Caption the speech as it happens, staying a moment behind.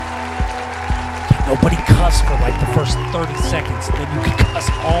nobody cuss for like the first 30 seconds, and then you can cuss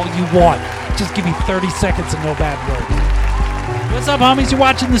all you want. Just give me 30 seconds and no bad words. What's up, homies? You're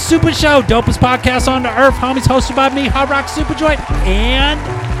watching the Supashow, dopest podcast on the earth. Homies, hosted by me, Hot Rock Superjoint, and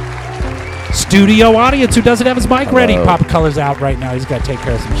studio audience who doesn't have his mic ready. Papa Color's out right now. He's got to take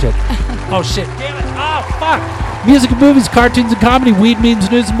care of some shit. Oh, shit. Damn it. Oh, fuck. Music and movies, cartoons and comedy, weed,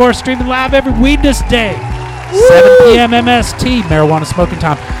 memes, news, and more. Streaming live every Weedness Day. 7 p.m. MST, marijuana smoking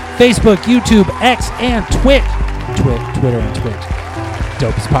time. Facebook, YouTube, X, and Twitter and Twitch.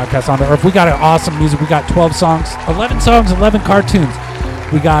 Dopest podcast on the earth. We got an awesome music. We got 11 songs, 11 cartoons.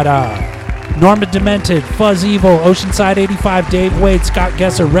 We got Norma Demented, Fuzz Evil, Oceanside 85, Dave Wade, Scott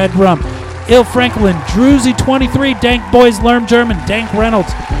Gesser, Red Rum, Il Franklin, Druzy 23, Dank Boys, Lerm German, Dank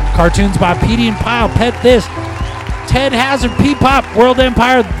Reynolds. Cartoons by Petey and Pyle, Pet This, Ted Hazard, P-Pop, World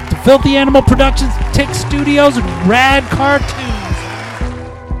Empire, The Filthy Animal Productions, Tick Studios, and Rad Cartoons.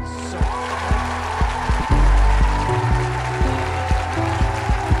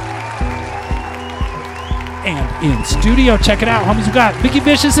 And in studio, check it out, homies. We got Vicky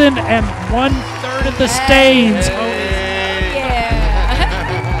Viciousson and 1/3 of the Stains. Yeah.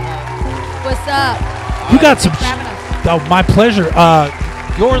 What's up? You got some. Oh, my pleasure.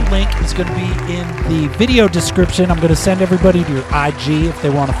 Your link is going to be in the video description. I'm going to send everybody to your IG if they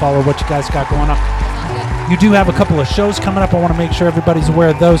want to follow what you guys got going on. You do have a couple of shows coming up. I want to make sure everybody's aware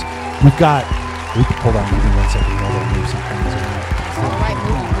of those. We've got. Hold on, give me 1 second. Hold on, move some things around. All right,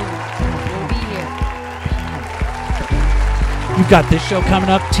 move. We'll be here. You've got this show coming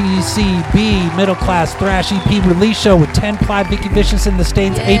up, TCB, Middle Class Thrash EP release show with 10 Ply, Vicky Vicious and the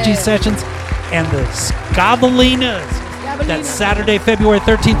Stains, AG Sessions, and the Scavalinas. That's Saturday, February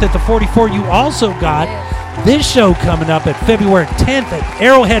 13th at the 44. You also got this show coming up at February 10th at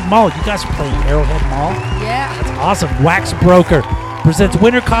Arrowhead Mall. You guys are playing Arrowhead Mall? Yeah. That's awesome. Wax Broker presents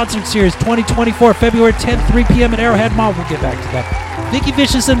Winter Concert Series 2024, February 10th, 3 p.m. at Arrowhead Mall. We'll get back to that. Vicky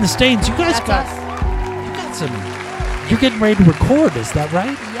Vicious and the Stains. You guys got some. You're getting ready to record, is that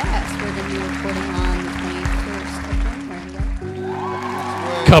right? Yes, we're going to be recording on the 21st of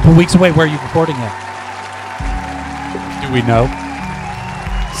January. Couple weeks away. Where are you recording at? Do we know?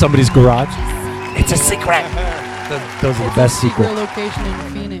 Somebody's garage? It's a secret. Those are the best secrets. Location in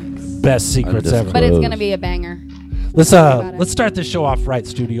Phoenix. Best secrets ever. But it's going to be a banger. Let's start this show off right,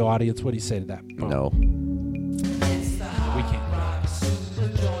 studio audience. What do you say to that? No. We can't.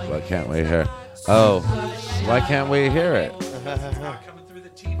 Why can't we hear? Oh, why can't we hear it? It's not coming through the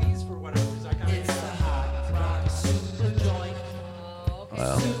TVs for whatever reason.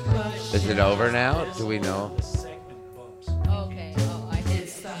 Well, is it over now? Do we know? Okay. Oh, I did.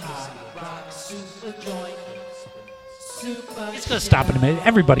 It's going to stop in a minute.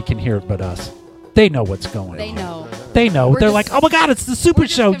 Everybody can hear it but us. They know what's going on. They know. They know. They're like, oh my God, it's the Super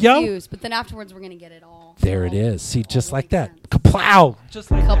Show, yo. But then afterwards, we're going to get it all. There it is. See, just like that. Kaplow. Just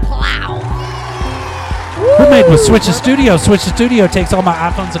like Kaplow. We're made with Switch the Studio. Switch the Studio takes all my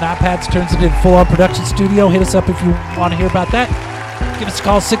iPhones and iPads, turns it into full-on production studio. Hit us up if you want to hear about that. Give us a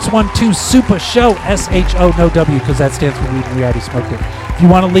call, 612-SUPA-SHOW, S-H-O, no W, because that stands for weed, and we already smoked it. If you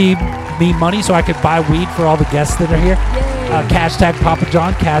want to leave me money so I could buy weed for all the guests that are here, hashtag Papa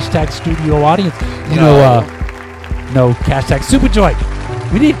John, hashtag studio audience. No, hashtag Superjoint.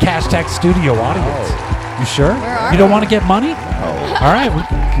 We need hashtag studio audience. You sure? You don't want to get money? All right,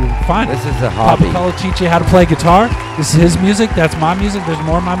 fine. This is a hobby. Papa Color teach you how to play guitar. This is his music. That's my music. There's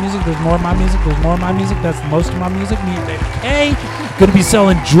more of my music. There's more of my music. There's more of my music. That's most of my music. Me and David K. Going to be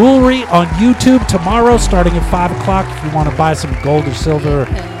selling jewelry on YouTube tomorrow starting at 5 o'clock if you want to buy some gold or silver or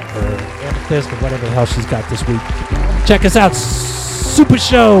amethyst or whatever the hell she's got this week. Check us out.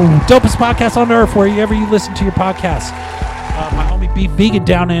 Supashow, dopest podcast on earth, wherever you listen to your podcasts. My homie Beef Vegan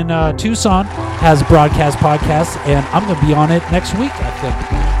down in Tucson has a broadcast podcast, and I'm going to be on it next week, I think.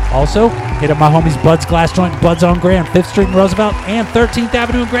 Also, hit up my homies Bud's Glass Joint, Bud's on Grand, 5th Street in Roosevelt, and 13th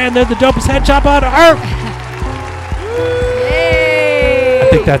Avenue in Grand. They're the dopest head shop on earth. Yay! I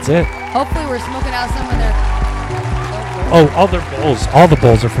think that's it. Hopefully we're smoking out some of their... Oh, all their bowls. All the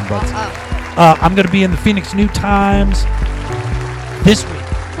bowls are from Bud's. I'm going to be in the Phoenix New Times this week.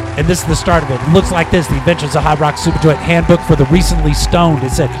 And this is the start of it. It looks like this. The Adventures of High Rock Superjoint Handbook for the Recently Stoned.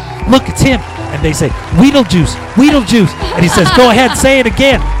 It said, look, it's him. And they say, Weedle Juice. And he says, go ahead, say it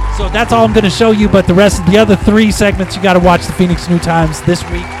again. So that's all I'm going to show you. But the rest of the other 3 segments, you got to watch the Phoenix New Times this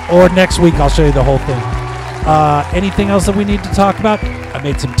week or next week. I'll show you the whole thing. Anything else that we need to talk about? I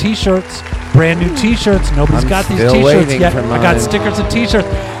made some T-shirts. Brand new T-shirts. Nobody's got these T-shirts yet. I got stickers and T-shirts.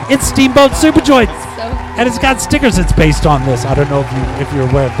 It's Steamboat Superjoint. And it's got stickers that's based on this. I don't know if you're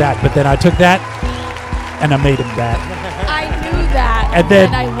aware of that. But then I took that and I made him that. I knew that. And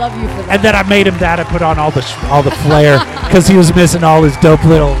then I love you for that. And then I made him that. I put on all the flair because he was missing all his dope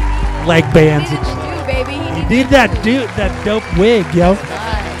little leg bands. He needed to do, baby. He need that dope wig, yo.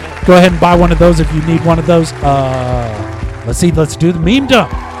 Right. Go ahead and buy one of those if you need one of those. Let's see. Let's do the meme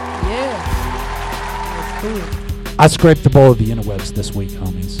dump. Yeah. That's cool. I scraped the bowl of the interwebs this week,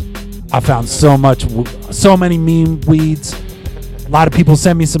 homies. I found so many meme weeds. A lot of people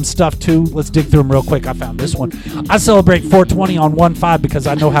send me some stuff too. Let's dig through them real quick. I found this one. I celebrate 420 on 1/5 because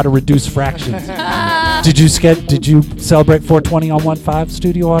I know how to reduce fractions. Did you celebrate 420 on 1/5,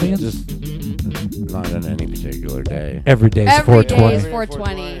 studio audience? Just not on any particular day. Every day is Every 420. day is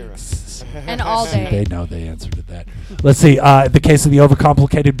 420. And all See, day. they know the answer to that. Let's see. The case of the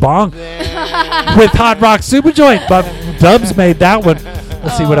overcomplicated bong with Hot Rock Super Joint. But Dubs made that one.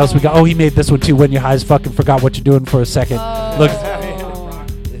 Let's see what else we got. Oh, he made this one too. When you're high as fucking forgot what you're doing for a second. Look,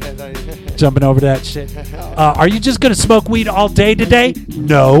 jumping over that shit. Are you just gonna smoke weed all day today?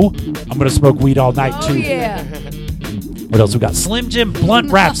 No, I'm gonna smoke weed all night Oh, too. yeah. What else we got? Slim Jim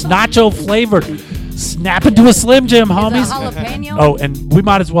blunt wraps, nacho flavored. Snap into a Slim Jim, homies. Is it jalapeno? Oh, and we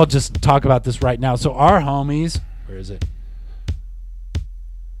might as well just talk about this right now. So our homies, where is it?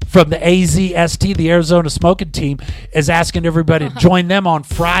 From the AZST, the Arizona Smoking Team, is asking everybody to join them on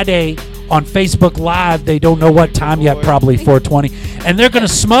Friday on Facebook Live. They don't know what time yet, probably 420. And they're going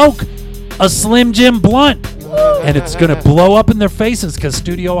to smoke a Slim Jim blunt. And it's going to blow up in their faces because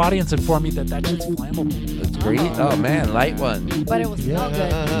studio audience informed me that shit's flammable. That's great. Oh, man, light one. But it was smell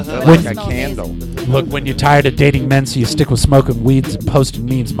good. Like When- a Smell candle. amazing. Look, when you're tired of dating men, so you stick with smoking weeds and posting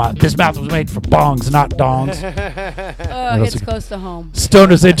memes. This mouth was made for bongs, not dongs. It's close to home.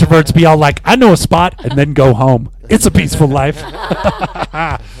 Stoners, introverts be all like, I know a spot, and then go home. It's a peaceful life.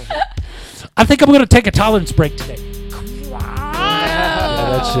 I think I'm going to take a tolerance break today. Yeah,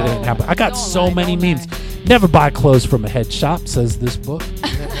 that shit ain't happening. I got so many memes. Never buy clothes from a head shop, says this book.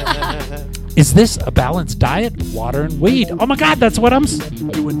 Is this a balanced diet? Water and weed. Oh my God, that's what I'm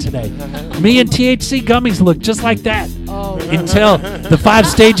doing today. Me and THC gummies look just like that. Oh. Until the 5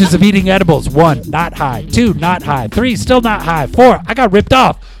 stages of eating edibles. 1, not high. 2, not high. 3, still not high. 4, I got ripped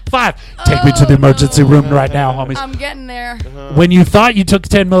off. 5, take me to the emergency room right now, homies. I'm getting there. When you thought you took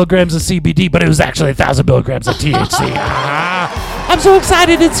 10 milligrams of CBD, but it was actually 1,000 milligrams of THC. I'm so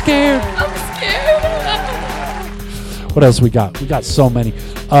excited and scared. I'm scared. What else we got? We got so many.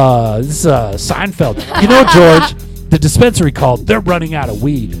 This is Seinfeld. You know, George, the dispensary called. They're running out of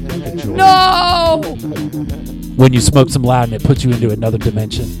weed. No. When you smoke some loud and it puts you into another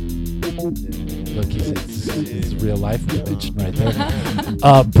dimension. Look, it's real life dimension right there.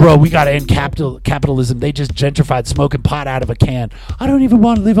 Bro, we got to end capitalism. They just gentrified smoking pot out of a can. I don't even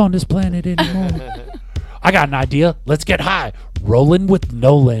want to live on this planet anymore. I got an idea. Let's get high. Rolling with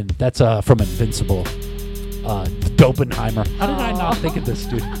Nolan. That's from Invincible. Dopenheimer. How did I not think of this,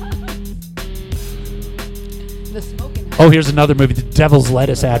 dude? The smoking. Oh, here's another movie, The Devil's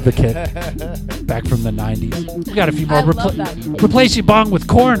Lettuce Advocate. Back from the 90s. We got a few more. I love that. Replace your bong with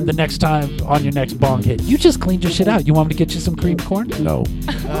corn the next time on your next bong hit. You just cleaned your shit out. You want me to get you some creamed corn? No.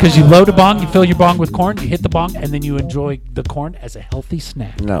 Because you load a bong, you fill your bong with corn, you hit the bong, and then you enjoy the corn as a healthy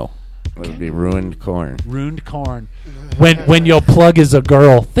snack. No. It would be ruined corn. Ruined corn. When your plug is a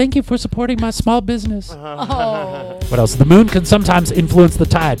girl. Thank you for supporting my small business. Oh. What else? The moon can sometimes influence the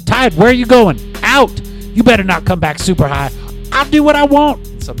tide. Tide, where are you going? Out. You better not come back super high. I'll do what I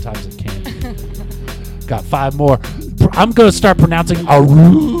want. Sometimes it can. Got 5 more. I'm going to start pronouncing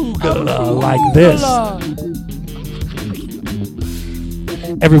arugula like this.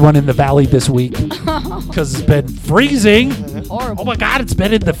 Everyone in the valley this week, because it's been freezing. Horrible. Oh my God, it's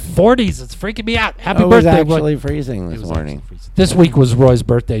been in the 40s. It's freaking me out. Happy It was birthday, Roy. actually freezing this morning. This week was Roy's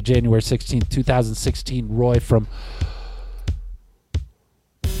birthday, January 16th, 2016. Roy from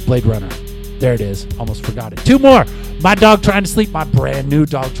Blade Runner. There it is. Almost forgot it. 2 more. My dog trying to sleep. My brand new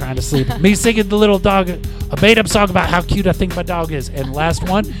dog trying to sleep. Me singing the little dog, a made-up song about how cute I think my dog is. And last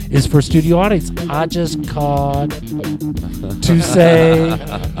one is for studio audience. I just called to say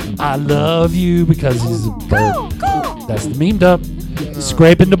I love you because he's a bird. That's the meme dump.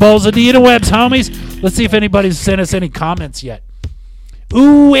 Scraping the bowls of the interwebs, homies. Let's see if anybody's sent us any comments yet.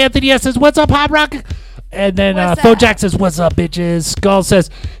 Ooh, Anthony S says, what's up, Hot Rock? And then Fojack says, what's up, bitches? Skull says,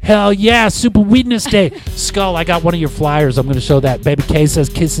 hell yeah, Super Weedness Day. Skull, I got one of your flyers. I'm going to show that. Baby K says,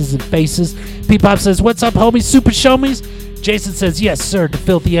 kisses and faces. P-Pop says, what's up, homies? Super Show Me's. Jason says, yes, sir. The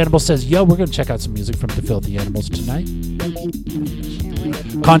Filthy Animal says, yo, we're going to check out some music from The Filthy Animals tonight.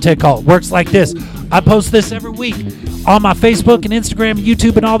 Content call. Works like this. I post this every week on my Facebook and Instagram,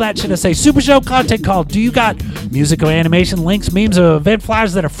 YouTube, and all that shit. I say, Super Show content call. Do you got music or animation, links, memes, or event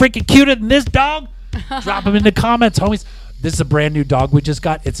flyers that are freaking cuter than this dog? Drop them in the comments, homies. This is a brand new dog we just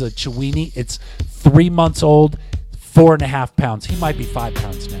got. It's a Chiweenie. It's 3 months old, 4.5 pounds. He might be 5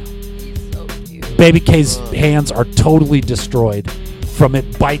 pounds now. He's so cute. Baby K's hands are totally destroyed from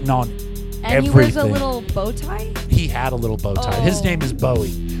it biting on And everything. he wears a little bow tie? He had a little bow tie. His Oh. name is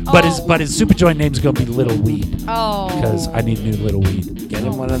Bowie, but his super joint name's gonna be Little Weed Oh. because I need new Little Weed. Get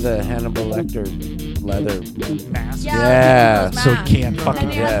him one of the Hannibal Lecter leather. Mask. Yeah, those so he masks. can't fucking.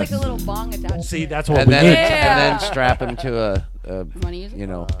 And he has Yes. like a little bong attached. See, to it. that's what And we then, need. Yeah. and then strap him to a Wanna use it? you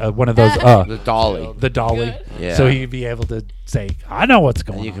know, One of those. the dolly. The dolly. Good. Yeah. So he'd be able to say, "I know what's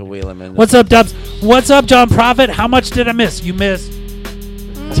going And you on." can wheel him in. What's up, Dubs? What's up, John Prophet? How much did I miss? You missed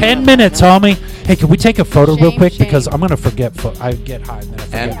 10 minutes, homie. Hey, can we take a photo real Shame, quick? shame. Because I'm going to forget. I get high and then I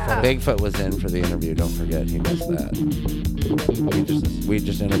forget. And Yeah. Bigfoot was in for the interview. Don't forget, he missed that. We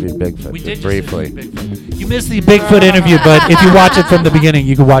just interviewed Bigfoot We just did briefly. Just Bigfoot. You missed the Bigfoot interview, but if you watch it from the beginning,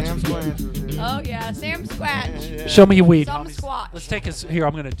 you can watch it. Oh, yeah. Sam Squatch. Show me your weed. Some squatch. Let's take us here.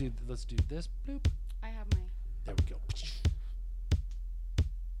 I'm going to do. Let's do this. Bloop. I have my. There we go.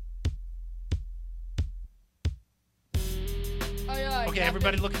 Oh, yeah. Okay,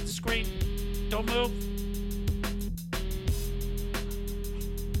 everybody, look at the screen. Don't move.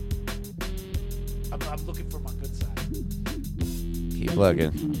 I'm looking for my good side. Keep looking.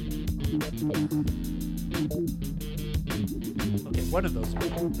 Okay, one of those.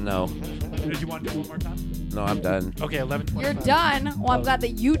 No, Do you want to do it one more time? no, I'm done. Okay, 11:25. You're done? Well, I'm glad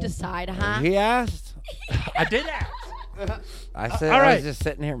that you decide, huh? He asked. I did ask. I said all I right. was just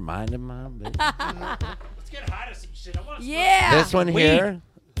sitting here minding my business. Let's get high to some shit. I want to Yeah. This one Weed. here.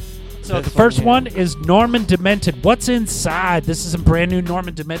 So This the first one one here. is Norman Demented. What's inside? This is a brand new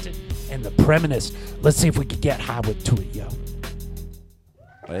Norman Demented and the Premonist. Let's see if we can get high with to it, yo.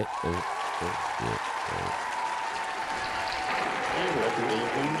 Wait.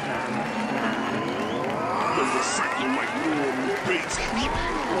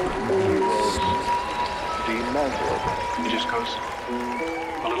 He just goes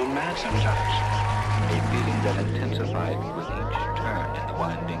a little mad sometimes. A feeling that intensified with each turn in the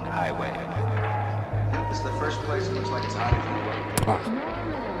winding highway. It's the first place it looks like it's hiding from the world.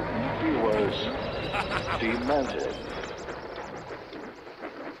 He was demented.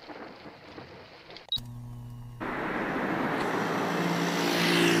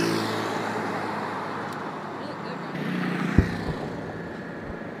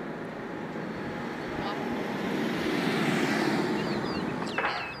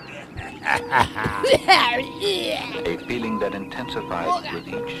 A feeling that intensified with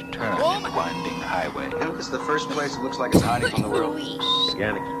each turn in the winding highway. It's the first place it looks like it's hiding from the world.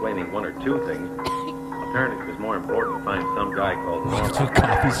 Began explaining one or two things. Apparently, it was more important to find some guy called Norman. To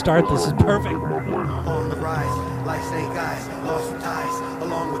coffee start, this is perfect. On the rise, like snake eyes, lost some ties,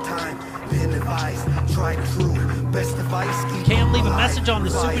 along with time, been advised, tried true, best advice. Can't leave a message on the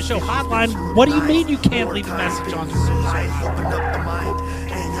Super Show hotline. What do you mean you can't leave a message on the Super Show? Open up the mind,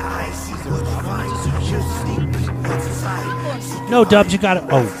 and your eyes see what you find. Here's a sneak peek, what's inside. No, Dubs, you got it.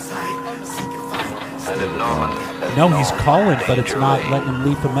 Oh, And if Norman had no, known he's calling, but it's not endurely, letting him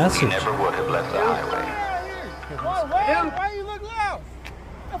leave a he message. never would have left the highway. Why you look loud?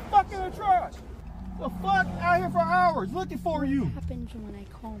 The fuck in the trash? The fuck out here for hours looking for you. What happens when I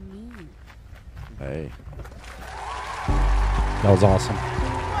call me? Hey. That was awesome.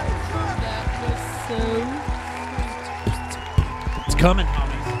 It's coming,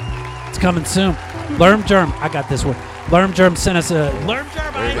 homies. It's coming soon. Lerm Germ, I got this one. Lerm Germ sent us a Lerm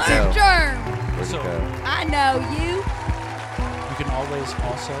Germ. Where'd it I- go? Germ. Where'd So- it go? I know you. You can always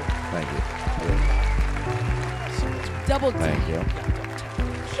also. Thank you. Double T. Thank you.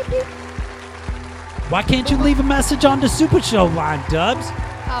 Why can't you leave a message on the Super Show line, Dubs?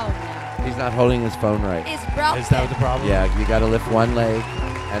 Oh, He's not holding his phone right. no. It's broken. Is that the problem? Yeah, you gotta lift one leg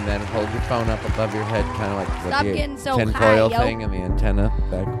and then hold your phone up above your head, kind of like Stop the getting so tinfoil high, yo. thing and the antenna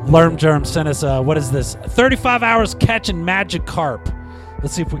back. Lerm Germ sent us what is this? 35 hours catching magic carp.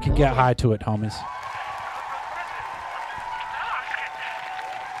 Let's see if we can get high to it, homies.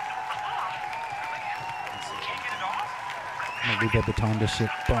 I'm gonna leave that baton to shit.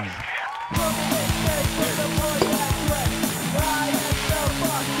 Boom.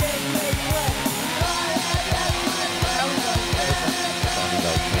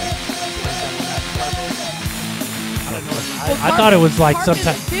 I thought it was like Carp is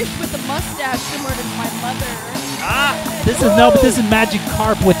some a fish with a mustache similar to my mother. but this is magic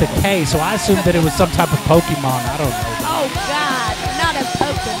carp with a K, so I assumed that it was some type of Pokemon. I don't know. Oh, God. Not a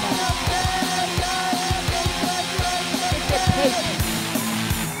Pokemon. It's a pig.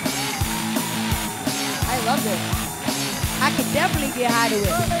 I love this. I I could definitely get high to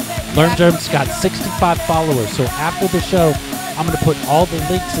it. Learn Germ's got 65 followers. So after the show, I'm going to put all the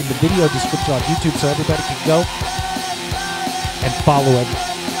links in the video description on YouTube so everybody can go and follow it.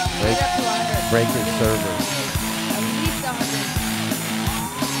 Break your server. At least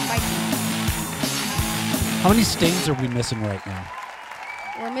 100. How many stains are we missing right now?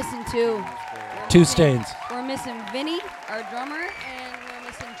 We're missing 2. 2 stains. We're missing Vinny, our drummer, and we're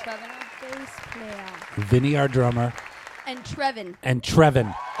missing Trevin, our bass player. Vinny, our drummer. And Trevin. And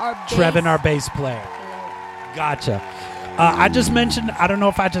Trevin. Our bass player. Gotcha. I just mentioned, I don't know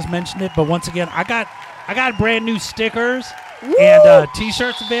if I just mentioned it, but once again, I got brand new stickers. Woo! And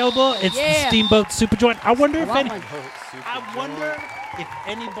T-shirts available. It's the Steamboat Super Joint. I wonder if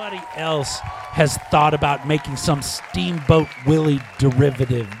anybody else has thought about making some Steamboat Willie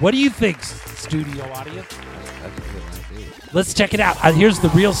derivative. What do you think, studio audience? That's a good idea. Let's check it out. Here's the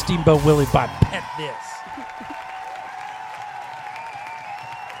real Steamboat Willie by Pet This.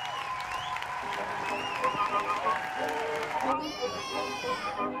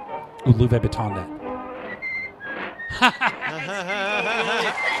 Ou Louis Vuitton.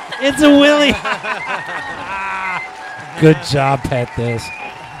 It's a Willie. Good job, Pet This.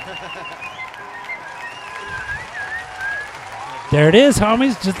 There it is,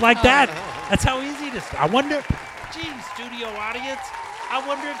 homies, just like that. That's how easy it is. I wonder, studio audience, I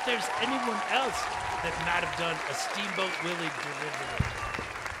wonder if there's anyone else that might have done a Steamboat Willie derivative.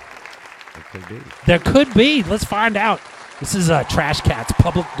 It could be. There could be. Let's find out. This is Trash Cats,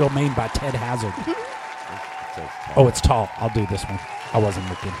 Public Domain by Ted Hazard. Oh, it's tall. I'll do this one. I wasn't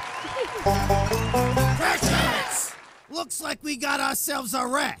looking. Trash Cats! Looks like we got ourselves a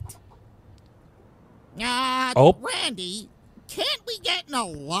rat. Randy, can't we get in a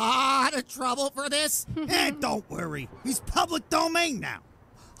lot of trouble for this? Don't worry. He's public domain now.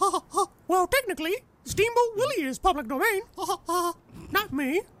 Well, technically, Steamboat Willie is public domain. Not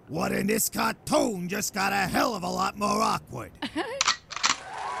me. What in this cartoon just got a hell of a lot more awkward.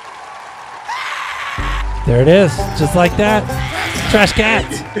 There it is. Just like that. Trash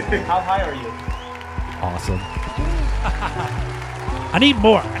Cats. How high are you? Awesome. I need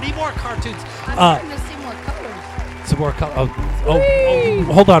more cartoons. I'm starting to see more colors. Some more colors. Oh,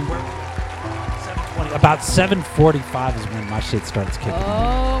 hold on. 7:20. About 7:45 is when my shit starts kicking in.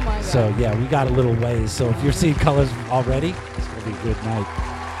 Oh, my God. So, yeah, we got a little ways. So, if you're seeing colors already, it's going to be a good night.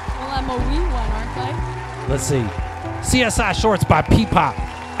 Well, I'm a wee one, aren't I? Let's see. CSI Shorts by P-Pop.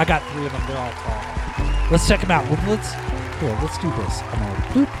 I got 3 of them. They're all tall. Let's check them out. Let's do this. I'm going to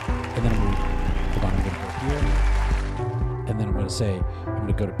bloop, and then I'm going to go here. And then I'm going to say, I'm going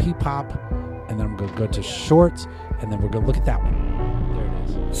to go to P-Pop, and then I'm going to go to Shorts, and then we're going to look at that one. There it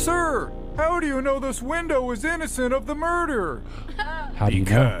is. Sir, how do you know this window was innocent of the murder? How do you know?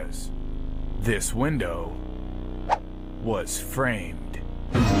 Because this window was framed.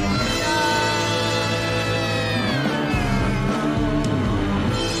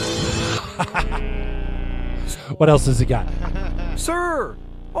 What else has he got? Sir,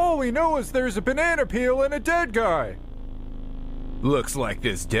 all we know is there's a banana peel and a dead guy. Looks like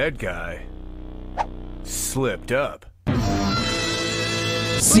this dead guy slipped up.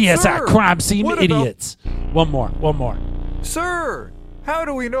 CSI sir, crime scene idiots. One more. Sir, how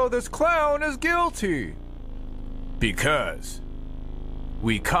do we know this clown is guilty? Because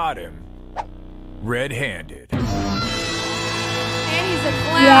we caught him red-handed. And he's a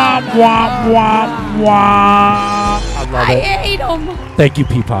clown. Womp, womp, womp. I love it. I hate him. Thank you,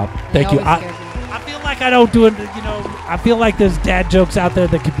 P-Pop. Thank you. I feel like I don't do it, I feel like there's dad jokes out there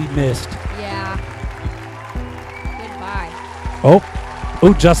that could be missed. Yeah. Goodbye. Oh,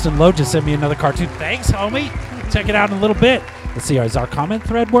 Justin Lowe just sent me another cartoon. Thanks, homie. Check it out in a little bit. Let's see, is our comment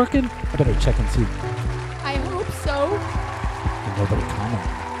thread working? I better check and see. I hope so. Did nobody comment?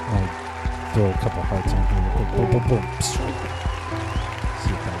 I'll throw a couple hearts on here. Boom, boom, boom, boom.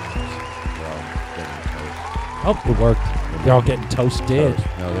 See if that works. Oh, it worked. They're all getting toasted. Toast.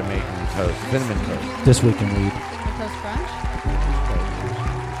 No, they're making toast. Cinnamon toast. This week in Weed. Cinnamon Toast Crunch?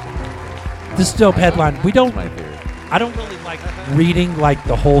 This dope headline. We don't. That's my favorite. I don't really like reading like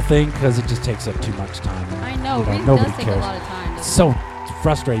the whole thing because it just takes up too much time. I know. Reading nobody does take cares. a lot of time. It's so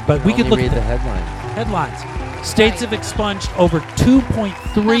frustrating. But we could look at the headlines. Headlines. States have expunged over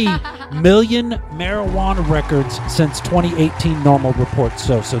 2.3 million marijuana records since 2018. Normal reports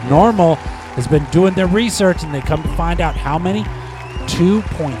so Normal has been doing their research and they come to find out how many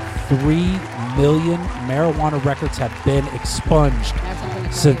 2.3 million marijuana records have been expunged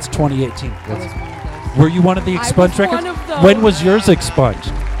since 2018. Were you one of the expunged records? When was yours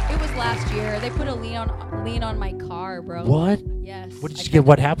expunged? It was last year. They put a lien on my car, bro. What? Yes. What did you get?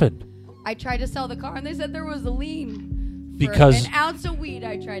 What happened? I tried to sell the car and they said there was a lien. Because an ounce of weed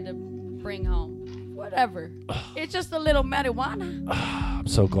I tried to bring home. Whatever. It's just a little marijuana. I'm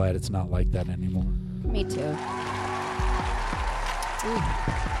so glad it's not like that anymore. Me too. Ooh.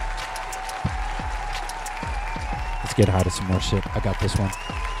 Let's get high to some more shit. I got this one.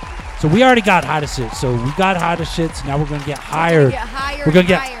 So we already got high to shit. So we got high to shit. So now we're going to get higher. We're going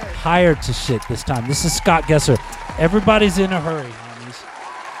to get higher to shit this time. This is Scott Gesser. Everybody's in a hurry, homies.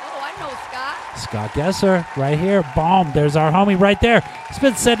 Oh, I know Scott. Scott Gesser, right here. Boom. There's our homie right there. He's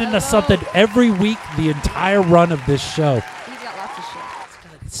been sending us something every week the entire run of this show. He's got lots of shit.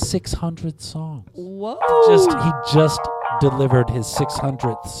 It's 600 songs. Whoa. He just delivered his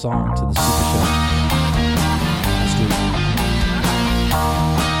 600th song to the Super Show last week.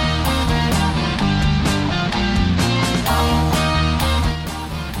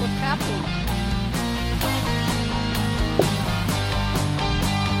 What's happening?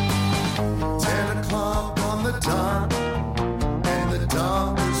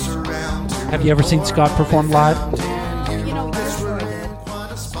 Have you ever seen Scott perform live? You know,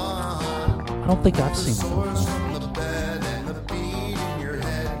 I don't think I've seen him perform.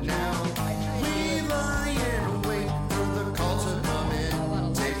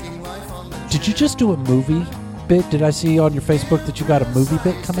 Did you just do a movie bit? Did I see on your Facebook that you got a movie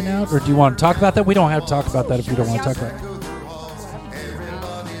bit coming out? Or do you want to talk about that? We don't have to talk about that if you don't want to talk about it.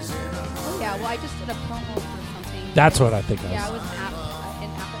 Oh, yeah, well, I just did a promo for something. That's what I think. Yeah, it was an app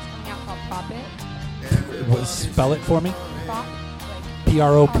that's coming out called Prop It. Spell it for me. Prop,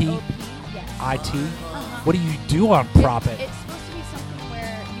 P-R-O-P-I-T. Yes. What do you do on Prop It? It's supposed to be something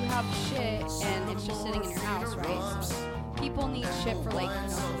where you have shit and it's just sitting in your house, right? So people need shit for like,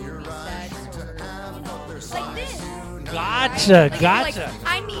 movie sets or, like this. Gotcha, right? Like, gotcha. Like,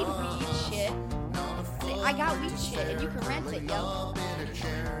 I need weed shit. Say, I got weed shit and you can rent it, yo.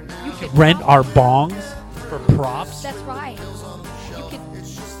 You can Rent our bongs for props? That's right. You can,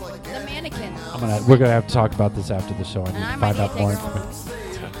 the mannequin. We're gonna have to talk about this after the show. I need to find out more information.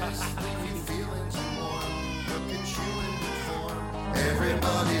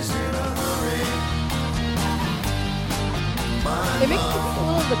 It makes me think a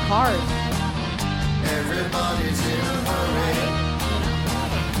little of the Cars.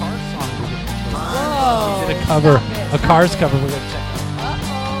 Whoa. Did a cover, a Cars cover. We're gonna check.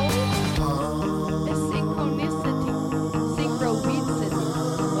 Uh-oh. The synchronicity. Synchronicity.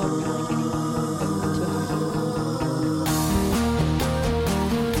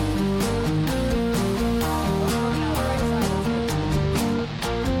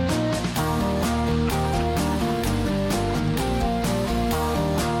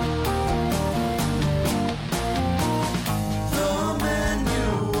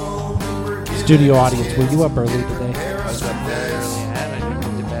 Studio audience, were you up early today? I was up very early. I didn't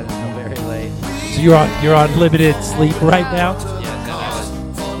get to bed until very late. So you're on limited sleep right now?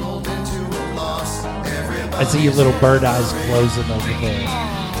 I see your little bird eyes closing over there.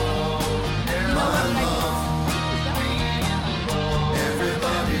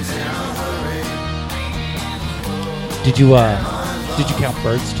 Did you count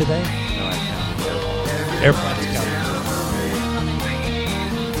birds today? No, I can't. Airplanes counted.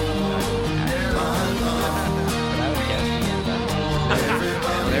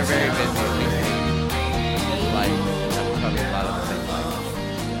 They're very busy. Like, probably a lot of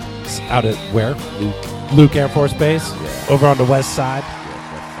things. Out at where? Luke Air Force Base? Yeah. Over on the west side?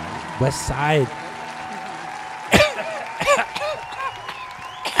 West side.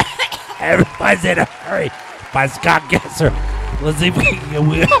 Everybody's in a hurry. By Scott Gesser. Let's see if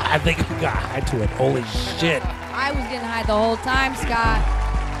I think we got high to it. Holy shit. I was getting high the whole time, Scott.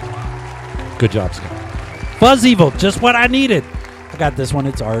 Good job, Scott. Fuzz Evil, just what I needed. I got this one.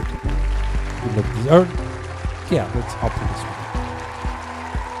 It's art. I'll put this one.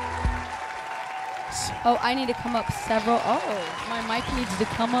 Oh, I need to come up several. Oh, my mic needs to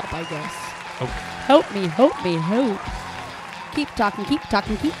come up, I guess. Okay. Help me, help me, help. Keep talking, keep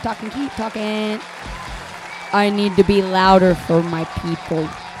talking, keep talking, keep talking. I need to be louder for my people.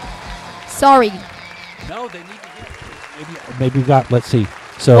 Sorry. No, they need to hear. Maybe we got, let's see.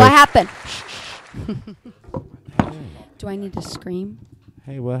 So what happened? Do I need to scream?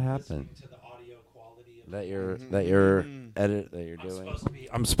 Hey, what happened? That you're doing.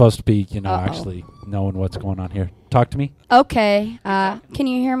 I'm supposed to be, actually knowing what's going on here. Talk to me. Okay. Can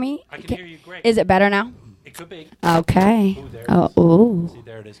you hear me? I can hear you great. Is it better now? It could be. Okay. Ooh, there it Oh, is. ooh. See,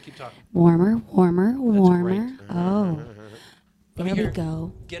 there it is. Keep talking. Warmer, warmer, warmer. great. Oh. Let me There we hear.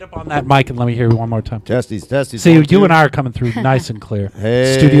 go. Get up on that mic and let me hear you one more time. Testies. See, you and I are coming through nice and clear.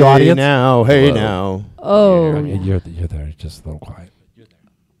 Hey, Studio audience. now. Hey, now. Oh. You're there. Just a little quiet. You're there.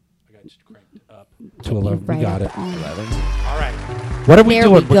 I got you cranked up. 211. We got it. 11. All right. What are we There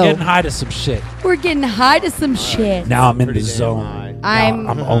doing? we We're go. getting high to some shit. We're getting high to some shit. Now I'm in the Pretty damn zone. high. I'm-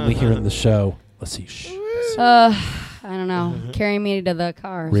 Now I'm only hearing the show. Let's see. Shh. I don't know. Carry me to the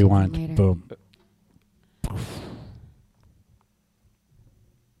car. or Rewind. something later. Boom.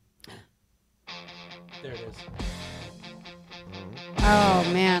 There it is. Oh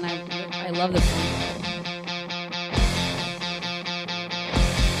man, I love this one.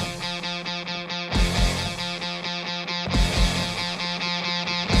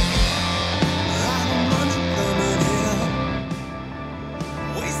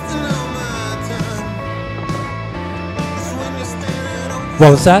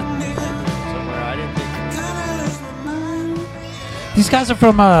 What was that? Somewhere I didn't think. These guys are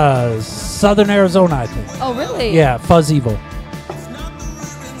from Southern Arizona, I think. Oh really? Yeah, Fuzz Evil.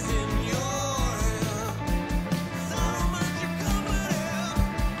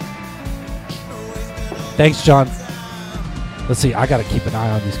 Thanks, John. Let's see. I got to keep an eye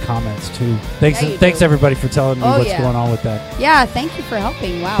on these comments too. Thanks, Yeah, you thanks do. everybody for telling me Oh, what's yeah. going on with that. Yeah. Thank you for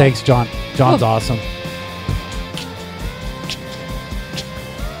helping. Wow. Thanks, John. John's Oh. awesome.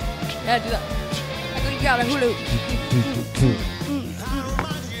 Yeah, do that. I think you got a hula.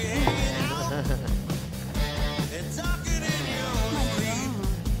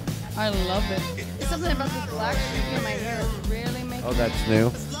 I love it. There's something about this black streak in my hair. It's really making Oh, that's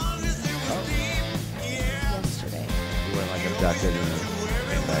new. yesterday. You were like abducted and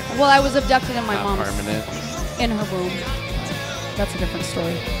came back. Well, I was abducted in my Not mom's permanent. in her womb. That's a different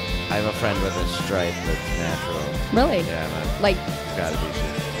story. I have a friend with a stripe that's natural. Really? Yeah, man. Like, It's gotta be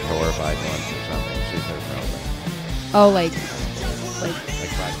she's horrified once or something. She's her problem. oh, like Like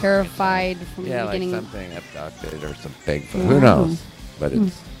terrified from yeah, the like beginning. something abducted or some Bigfoot. Who knows? But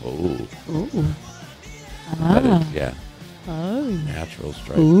it's ooh. Ooh. But Ah. yeah. Oh. Natural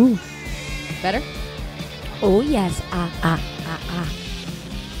stripe. Ooh. Better? Oh yes. I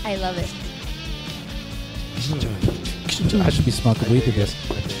love it. I should be smoking weed to this.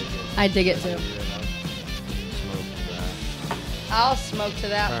 I dig it too. I'll smoke to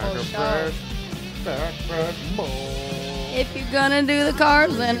that for sure. If you're gonna do the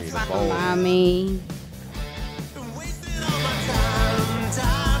cars, then it's fine by me.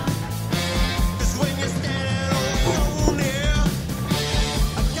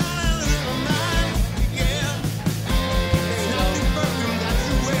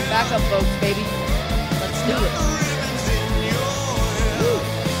 Back up, folks, baby. Let's do it.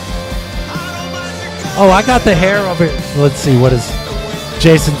 Oh, I got the hair over here. Let's see. What is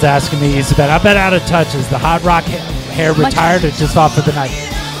Jason's asking me? He's about, I've been out of touch. Is the hot rock hair retired or just off for the night?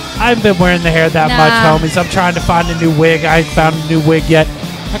 I haven't been wearing the hair that much, homies. I'm trying to find a new wig. I ain't found a new wig yet.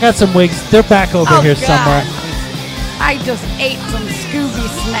 I got some wigs. They're back over here God. somewhere. I just ate some Scooby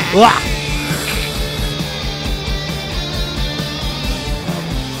snacks. Wah!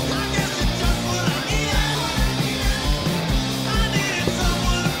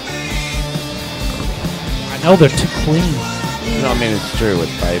 I know they're too clean. No, I mean it's true with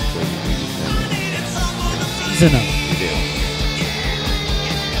pipes. Like, Season them. you do.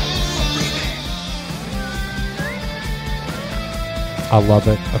 I love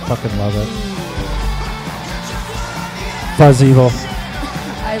it. I fucking love it. Fuzz Evil.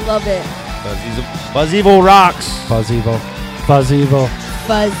 I love it. Buzz Evil rocks. Fuzz Evil. Fuzz Evil.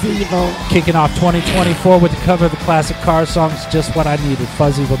 Fuzz Evil. Kicking off 2024 with the cover of the classic car songs, Just What I Needed.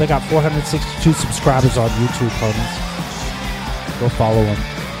 Fuzz Evil. They got 462 subscribers on YouTube, homies. Go follow them.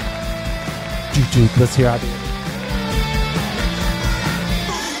 Dude, let's hear how they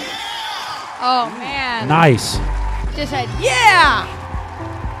Oh man. Nice. Just said yeah.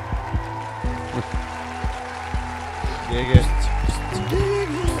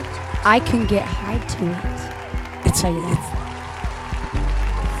 I can get high to it. It's tell you that.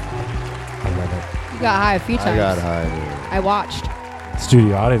 I love it. You got high a few times. I got high. Dude. I watched.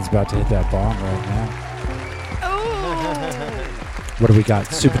 Studio audience about to hit that bomb right now. What do we got?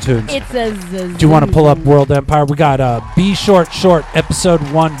 Super Tunes. It's a Do you want to pull up World Empire? We got Be Short, Episode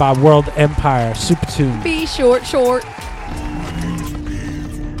 1 by World Empire. Super Tunes. Be short.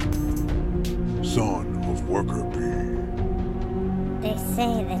 Son of Worker Bee. They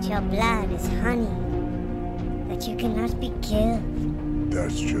say that your blood is honey, that you cannot be killed.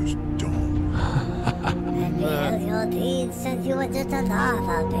 That's just dumb. And beheld your deeds since you were just a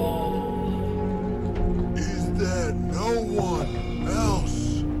larva bee. Is there no one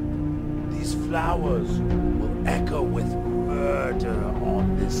else? These flowers will echo with murder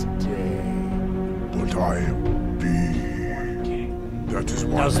on this day. But I am Bee. That is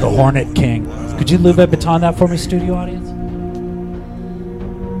why. That was the Hornet King. Could you Louis Vuitton that for me, studio audience?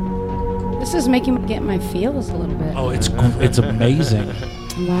 This is making me get my feels a little bit. Oh, it's amazing.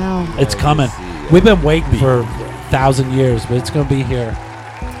 Wow. It's coming. We've been waiting for 1,000 years, but it's going to be here.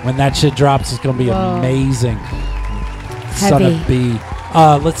 When that shit drops, it's going to be amazing. Son of B.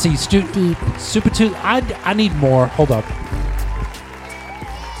 Let's see. Deep. Super 2. I need more. Hold up.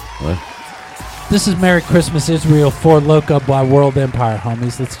 What? This is Merry Christmas Israel 4 Loco by World Empire,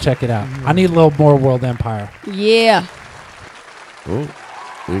 homies. Let's check it out. I need a little more World Empire. Yeah. Oh,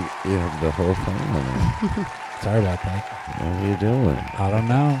 you have the whole thing on there. Sorry about that. What are you doing? I don't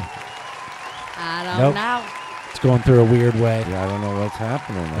know. I don't know. It's going through a weird way. Yeah, I don't know what's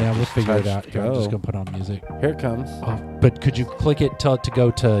happening. Yeah, we'll figure it out. Here, I'm just going to put on music. Here it comes. Oh, but could you click it, tell it to go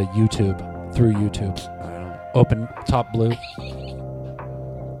to YouTube, through YouTube? Open top blue.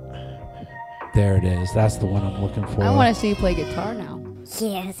 There it is. That's the one I'm looking for. I want to see you play guitar now.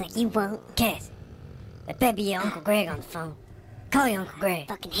 Yeah, it's like you won't guess. I bet be your Uncle Greg on the phone. Call your Uncle Greg.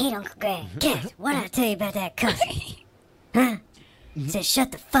 Fucking hate Uncle Greg. Guess, what did I tell you about that cussing? Huh? Said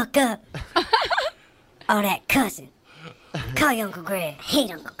shut the fuck up. All that cussing. Call your Uncle Greg.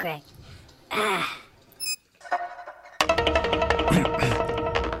 Hate Uncle Greg. Ah.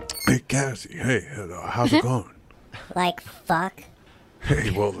 Hey, Cassie. Hey, how's it going? Like fuck.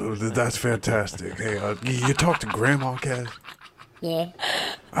 Hey, well, that's fantastic. Hey, you talked to Grandma, Cassie? Yeah.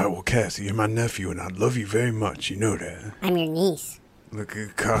 All right, well, Cassie, you're my nephew, and I love you very much. You know that. I'm your niece. Look,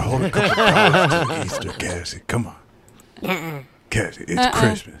 hold a couple dollars to Easter, Cassie. Come on. Uh-uh. Cassie, it's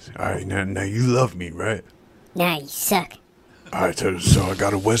Christmas. All right, now you love me, right? Nah, you suck. All right, so I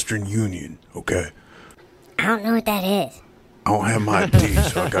got a Western Union, okay? I don't know what that is. I don't have my ID,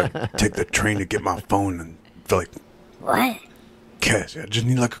 so I got to take the train to get my phone and, like... What? Cassie, I just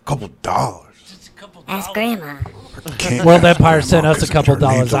need like a couple dollars. Ask Grandma. World Empire sent us a couple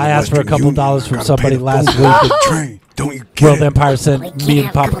dollars. I asked for a couple dollars from somebody last week. Don't you get World Empire sent me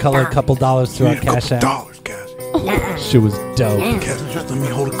and Papa Color a couple dollars through our Cash App. Shit was dope. Cassie, just let me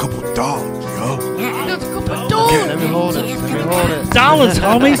hold a couple dollars, yo. Just a couple Let me hold it. Let me hold it. Dollars,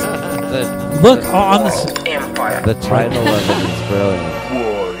 homies. Look on this. The title of it is brilliant.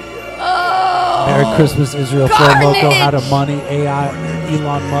 Merry Christmas, Israel 4 Loco, How to Money, AI,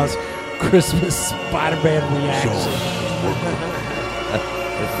 Elon Musk, Christmas Spider-Man reaction.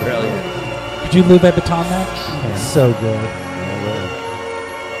 It's brilliant. Could you Louis Vuitton that? It's so good.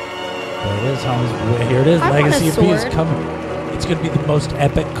 There it is, homies. Here it is. I Legacy want of a B is sword. coming. It's going to be the most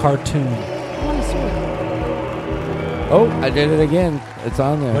epic cartoon. I want a sword. Oh, I did it again. It's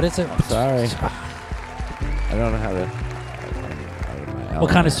on there. What is it? Sorry. I don't know how to... What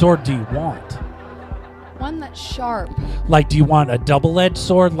kind of sword do you want? One that's sharp. Like, do you want a double-edged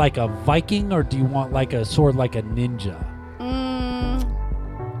sword like a Viking, or do you want like a sword like a ninja?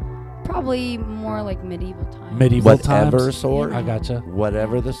 Probably more like medieval times. Medieval Whatever times? sword. I gotcha.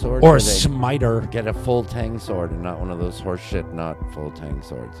 Whatever the sword. Or a so they smiter. Get a full tang sword and not one of those horse shit, not full tang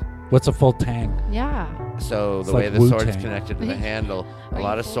swords. What's a full tang? Yeah. So It's the way like the sword is Wu-Tang. connected to the handle, a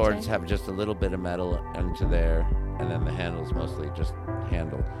lot of swords have just a little bit of metal into there, and then the handle's mostly just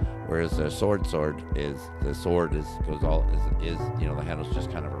handle. Whereas a sword is the sword is goes all is you know, the handle's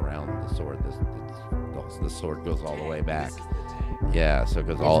just kind of around the sword. The sword goes all the way back. Yeah, so it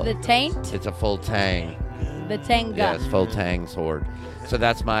goes all. The taint? It's a full tang. The tang gun. Yes, full tang sword. So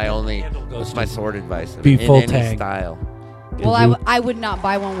that's my sword advice. Be in full any tang. style. Well, I would not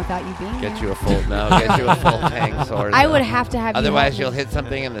buy one without you being Get there. you a full tang sword. I would have to have Otherwise, you you'll hit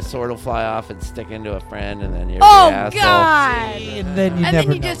something and the sword will fly off and stick into a friend, and then you're Oh, the asshole. God! And then you never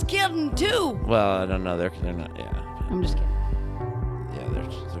then you know. just killed him, too. Well, I don't know. They're not. Yeah. I'm just kidding. Yeah.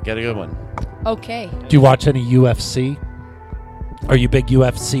 So get a good one. Okay. Do you watch any UFC? Are you a big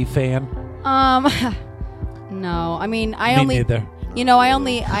UFC fan? No. I mean, Me only. neither. You know, I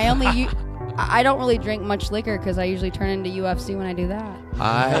don't really drink much liquor because I usually turn into UFC when I do that.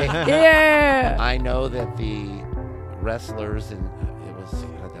 Yeah. I know that the wrestlers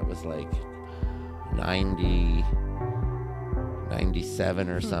that was like 97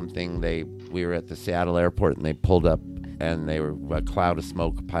 or something. We were at the Seattle airport and they pulled up and a cloud of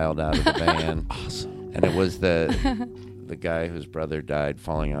smoke piled out of the van. Awesome. And it was the guy whose brother died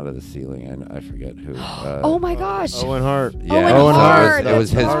falling out of the ceiling. And I forget who. Oh my gosh. Owen Hart. Yeah, Owen Hart. That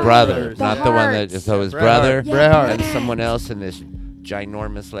was his brother, not the one that. So his brother Bret Hart. and someone else, and this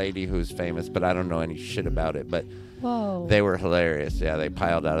ginormous lady who's famous, but I don't know any shit about it. But Whoa. they were hilarious. Yeah, they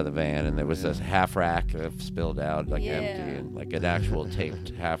piled out of the van, and there was this half rack that spilled out, like empty, and like an actual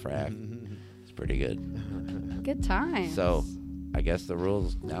taped half rack. It's pretty good. Good time. So, I guess the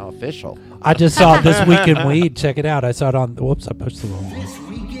rule's now official. I just saw it this week in Weed. Check it out. I saw it on. Whoops! I pushed the wrong one.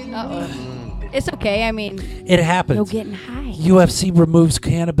 Uh-oh. It's okay. I mean, it happens. No getting high. UFC removes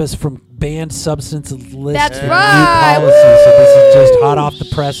cannabis from banned substances list. That's in right. New policy. So this is just hot off the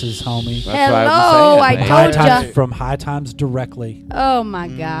presses, homie. Hello, I told ya. From High Times directly. Oh my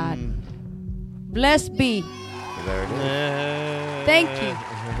God. Blessed be. There it is. Thank you.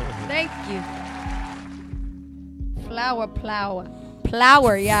 Thank you. Flower,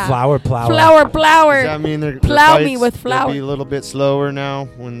 yeah. Flower. Does that mean they're plow me with flour. They'll be a little bit slower now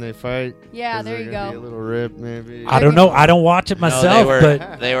when they fight? Yeah, there you go. Be a little ripped, maybe. I don't know. I don't watch it myself,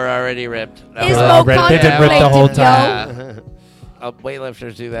 but they were already ripped. They've been ripped the whole time.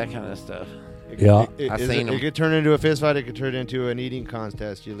 Weightlifters do that kind of stuff. Yeah, I've seen them. It could turn into a fist fight. It could turn into an eating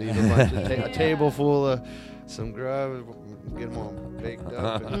contest. You leave a bunch of a table full of some grub, get them all baked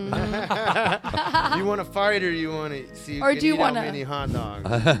up. You want to fight, or you want to see? Or do you want many hot dogs?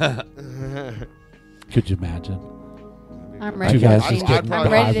 Could you imagine? I'm ready. I'm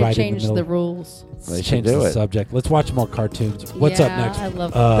ready to change the rules. Let's change the subject. Let's watch more cartoons. What's up next? I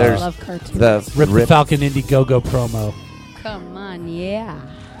love cartoons. The Rip the Falcon Indiegogo promo. Come on, yeah.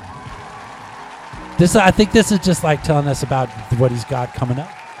 I think this is just like telling us about what he's got coming up.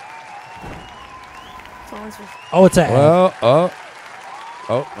 Oh, it's a well,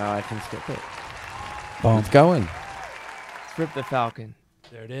 now I can skip it. Boom. It's going. It's Rip the Falcon.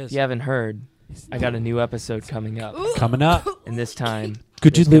 There it is. If you haven't heard, I got a new episode coming up. Coming up. And this time,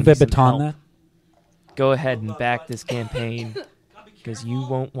 could you leave a baton that? Go ahead and back this campaign because you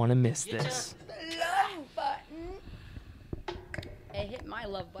won't want to miss this. It hit my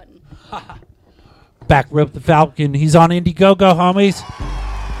love button. Back Rip the Falcon. He's on Indiegogo, homies.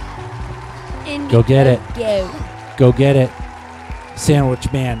 Go get it. Go get it.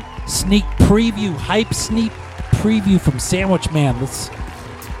 Sandwich Man. Hype sneak preview from Sandwich Man. Let's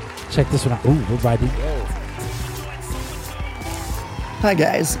check this one out. Ooh, we're riding. Hi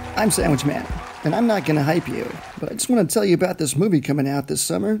guys, I'm Sandwich Man, and I'm not going to hype you, but I just want to tell you about this movie coming out this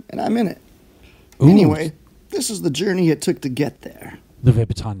summer, and I'm in it. Ooh. Anyway, this is the journey it took to get there. The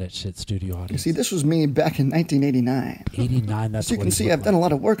Baton that shit studio audience. You see, this was me back in 1989. 89, that's so you what can see I've done a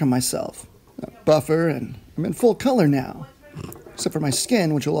lot of work on myself. Buffer, and I'm in full color now. Except for my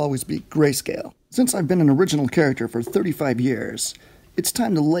skin, which will always be grayscale. Since I've been an original character for 35 years, it's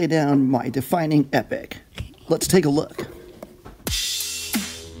time to lay down my defining epic. Let's take a look.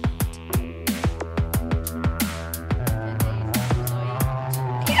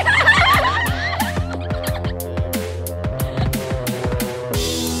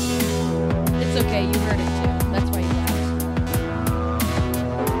 It's okay, you heard it too. That's why you laughed.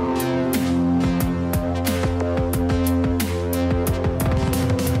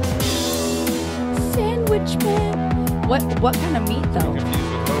 Sandwich Man. What kind of meat though?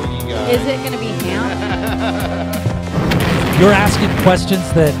 Is it gonna be ham? You're asking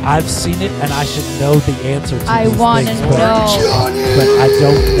questions that I've seen it and I should know the answer to. I want to know. But I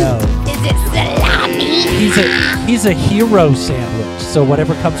don't know. Is it salami? He's a hero sandwich. So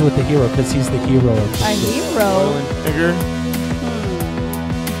whatever comes with the hero, because he's the hero. A hero?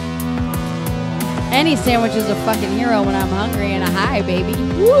 Any sandwich is a fucking hero when I'm hungry and a high, baby.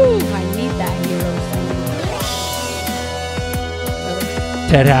 Woo! I need that hero sandwich.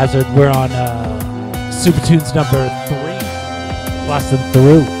 Ted Hazard, we're on Super Tunes number 3. Busting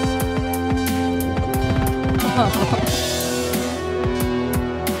through.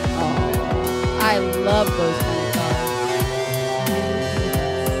 I love those kind of songs.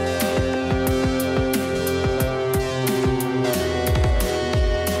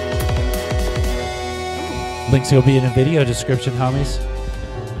 Links will be in the video description, homies.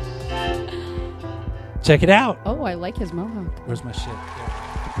 Check it out. Oh, I like his mohawk. Where's my shit?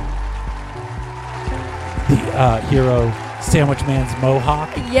 The hero Sandwich Man's mohawk.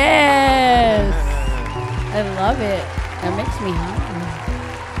 Yes! I love it. That makes me hungry.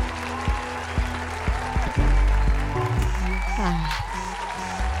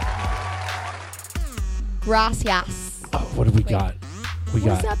 Gracias. Oh, what do we got?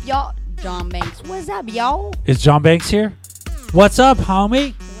 What's up, y'all? John Banks. What's up, y'all? Is John Banks here? What's up,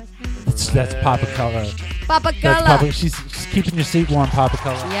 homie? That's Papa Color. Papa Color. She's keeping your seat warm, Papa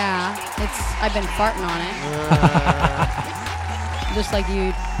Color. Yeah, I've been farting on it. Just like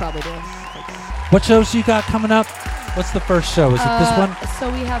you probably do. What shows you got coming up? What's the first show? Is it this one?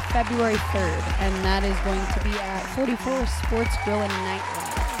 So we have February 3rd, and that is going to be at 44 Sports Grill and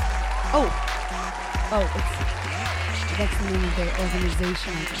Nightlife. That's the name of their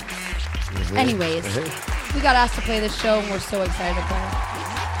organization, I guess. Anyways, we got asked to play this show, and we're so excited about it.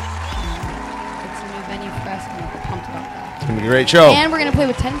 It's a new venue for us, and we're pumped about that. It's going to be a great show. And we're going to play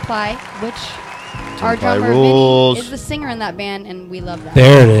with 10 Ply, which our Ply drummer rules. Vinny is the singer in that band, and we love that.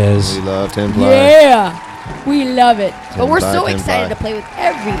 There it is. We love 10 Ply. Yeah, we love it. But we're 10 so Ply, 10 excited Ply. to play with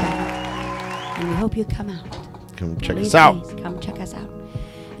everybody. And we hope you come out. Come check Please, us out. please, come check us out.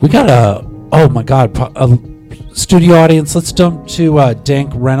 We got oh my God, a studio audience. Let's jump to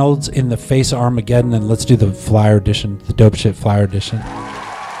Dank Reynolds in the Face of Armageddon, and let's do the flyer edition, the dope shit flyer edition.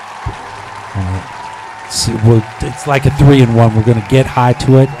 See, it's like a 3-in-1. We're gonna get high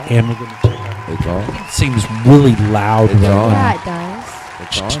to it, and we're gonna check out. It's on. It seems really loud right now. Yeah, it does.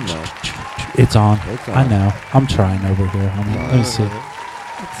 It's on though. It's on. It's on. I know. I'm trying over here. Let me see.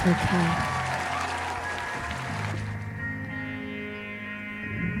 It's okay.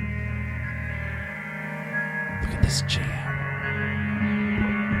 Look at this jam.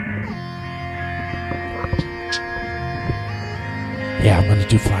 Yeah, I'm gonna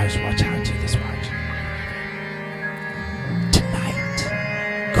do flyers. Watch how I do this. Watch.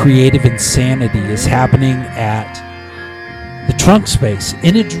 Tonight, Creative Insanity is happening at the Trunk Space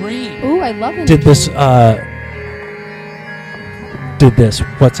in a Dream. Ooh, I love it. Did this?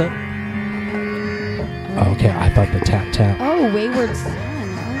 What's up? Oh, okay, I thought the tap tap. Oh, Wayward Son.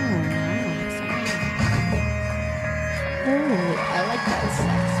 Oh, I like that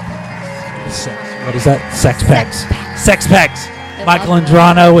Sex. What is that? Sex Packs. Sex Packs. I Michael love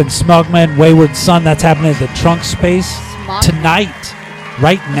Andrano and Smugman, Wayward Son. That's happening at the Trunk Space Smugman. tonight.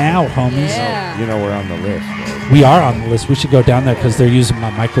 Right now, homies. Yeah. You know we're on the list. Right? We are on the list. We should go down there because they're using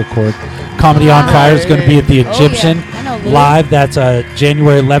my microcord. Comedy on Fire is going to be at the Egyptian I know, Lou. live. That's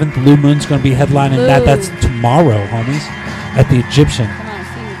January 11th. Lou Moon's going to be headlining that. That's tomorrow, homies, at the Egyptian. Come on,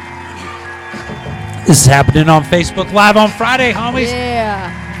 see. This is happening on Facebook Live on Friday, homies. Yeah.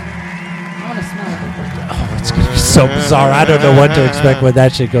 I want to smell it. Oh, it's going to be so bizarre. I don't know what to expect when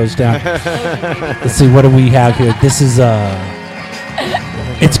that shit goes down. Let's see, what do we have here? This is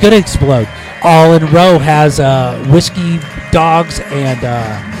it's going to explode. All in a Row has Whiskey Dogs and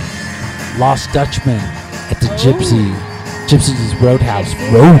Lost Dutchman at the Gypsy's Roadhouse.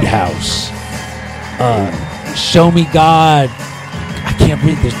 Show Me God. I can't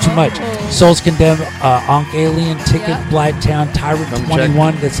read. There's too much. Souls Condemned, Ankh Alien, Ticket, Blighttown, Tyrant Come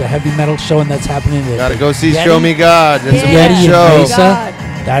 21. That's a heavy metal show, and that's happening at Gotta go see Yeti. Show Me God. It's a Yeti big and show. Mesa.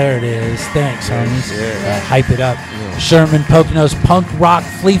 There it is. Thanks, homies. Yeah. Hype it up. Sherman Poconos Punk Rock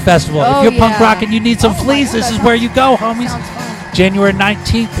Flea Festival. Oh, if you're punk yeah. rock and you need some Oh my fleas, God, this that is where you go, homies. Sounds fun. January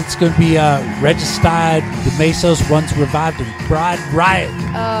 19th, it's going to be Registide, the Mesos, Once Revived, and Bride Riot.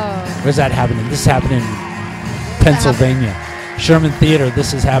 Oh. Where's that happening? This is happening in Pennsylvania. Sherman Theater,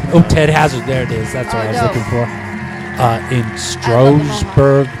 this is happening. Oh, Ted Hazard, there it is. That's what I was looking for. In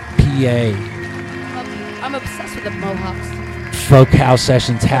Strasburg, PA. I'm obsessed with the Mohawks. Folk House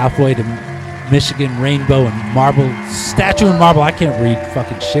Sessions halfway to Michigan, Rainbow, and Marble. Statue and Marble. I can't read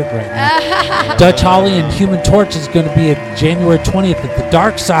fucking shit right now. Dutch Holly and Human Torch is going to be at January 20th at the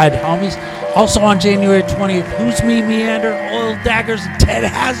Dark Side, homies. Also on January 20th, Who's Me, Meander, Oil Daggers, and Ted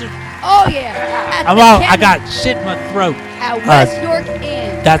Hazard. Oh, yeah. I'm all, I got shit in my throat. At West York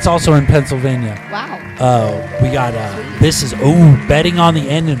Inn. That's also in Pennsylvania. Wow. We got, this is, Betting on the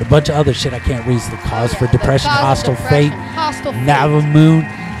End and a bunch of other shit I can't read. The Cause for Depression, Hostile Fate, Navamoon,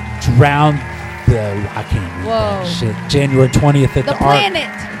 Drown, I can't read that shit. January 20th at the Planet.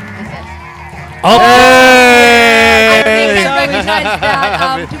 Oh, I think I recognize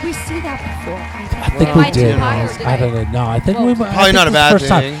that. Did we see that before? I think we did. I don't know. No, I think we might. Probably not a bad first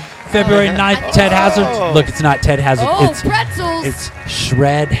thing. Time. February 9th, Ted Hazard. Look, it's not Ted Hazard. Oh, pretzels. It's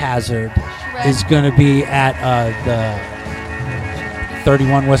Shred Hazard. Is going to be at the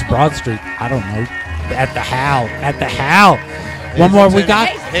 31 West Broad Street. I don't know. At the Hal. At the Hal. One more we got.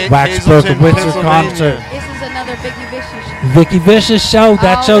 Waxburg Windsor concert. This is another Vicky Vicious. Vicky Vicious show.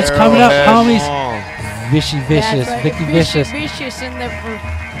 That show's coming up, homies. Vicious. Vicious. Vicky Vicious. Vicious and the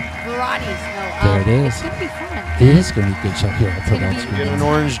varieties. There it is. It's going to be fun. It is going to be a good show. Here, I'll put it on Get screen. an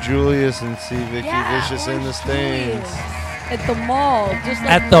Orange Julius and see Vicky Vicious in the stands. At the mall. Just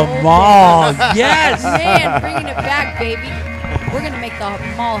like At the mall. Yes. Man, bringing it back, baby. We're going to make the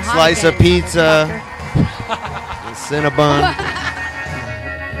mall hot Slice again, of pizza. Cinnabon.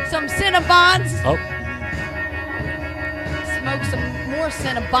 Some Cinnabons. Oh. Smoke some more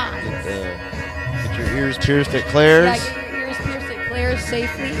Cinnabons. Get your ears pierced at Claire's. Yeah, get your ears pierced at Claire's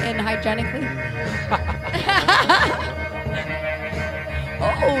safely and hygienically.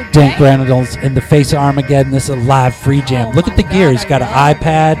 Oh, Dank Reynolds in the Face of Armageddon. This is a live free jam. Look at the gear. He's got an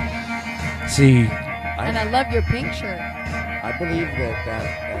iPad. See. And I love your pink shirt. I believe that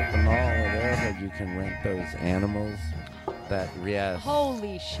at the mall at Arrowhead you can rent those animals. That yes.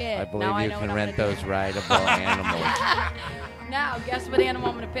 Holy shit! I believe now I you know can what rent I'm gonna those do. rideable animals. Now, guess what animal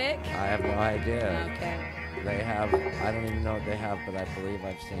I'm gonna pick? I have no idea. Okay. They have. I don't even know what they have, but I believe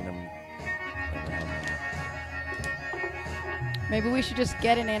I've seen them around there. Maybe we should just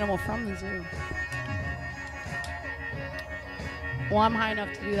get an animal from the zoo. Well, I'm high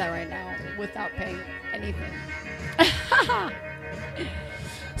enough to do that right now without paying anything.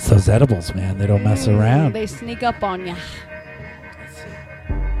 It's those edibles, man. They don't mess around. They sneak up on you.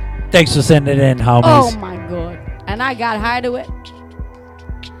 Thanks for sending it in, homies. Oh my god! And I got high to it.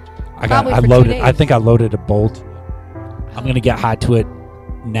 Probably I for 2 loaded. days. I think I loaded a bolt. I'm gonna get high to it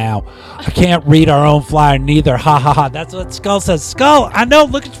now. I can't read our own flyer neither. Ha ha ha. That's what Skull says. Skull, I know.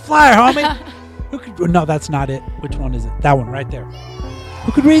 Look at your flyer, homie. Who could? No, that's not it. Which one is it? That one right there.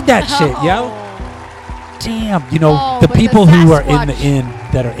 Who could read that shit, yo? Damn. You know the but people the who are in the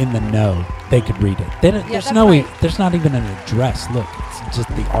Sasquatch- that are in the know, they could read it. They don't, Yeah, there's that's no. right. There's not even an address. Look, it's just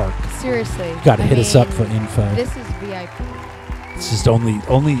the arc. Seriously. You got to I hit us up mean, for info. This is VIP. It's just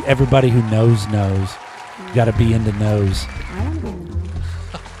only everybody who knows. You got to be into knows. I want to be in the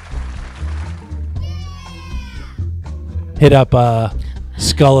know. Hit up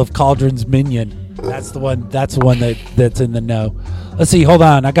Skull of Cauldron's minion. That's the one. That's the one that's in the know. Let's see. Hold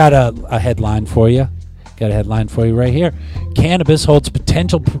on. I got a headline for you. Got a headline for you right here. Cannabis holds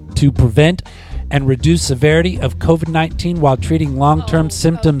potential to prevent and reduce severity of COVID-19 while treating long-term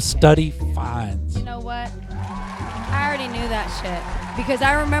symptoms. Study finds. You know what? I already knew that shit because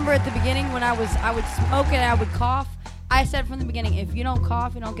I remember at the beginning when I would smoke and I would cough. I said from the beginning, if you don't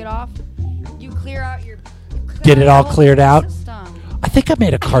cough, you don't get off. You clear out your. Get it all cleared out. System. I think I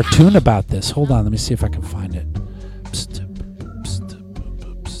made a cartoon about this. Hold on. Let me see if I can find it.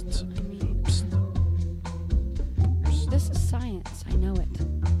 This is science. I know it.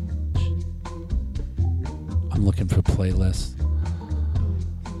 I'm looking for playlists.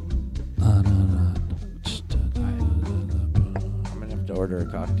 I'm gonna have to order a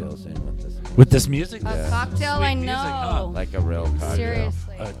cocktail soon with this. With this music? A cocktail, I know. Like a real cocktail.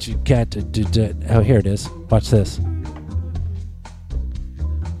 Seriously. You can't oh, here it is. Watch this.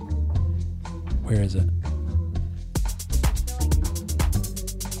 Where is it?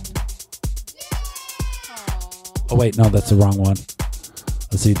 Oh wait, no, that's the wrong one.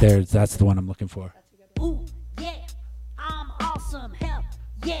 Let's see. That's the one I'm looking for. Ooh, yeah, I'm awesome. Hell,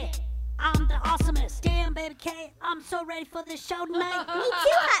 yeah, I'm the awesomest. Damn, baby K, I'm so ready for this show tonight. Me too,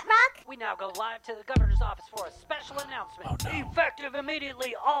 Hot Rock. We now go live to the governor's office for a special announcement. Effective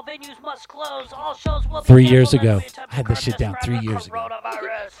immediately, all venues must close. All shows will be 3 years canceled ago. as we attempt I had to this shit down curb this 3 years ago.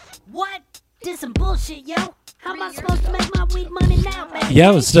 coronavirus. What? This some bullshit, yo. How am I supposed to make my weed money now, baby?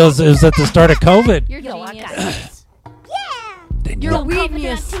 Yeah, it was at the start of COVID. You're Yo, I genius. got this. You're a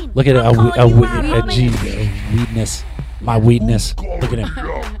weedness. Look at it, I'm calling you out, a weedness. My weedness. Look at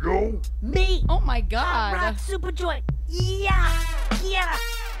him. Me. Oh my God. Rock Super Joint. Yeah. Yeah.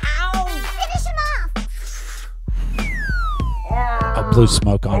 Ow. Finish him off. I blew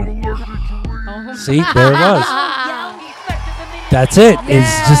smoke on him. Oh. See, there it was. That's it.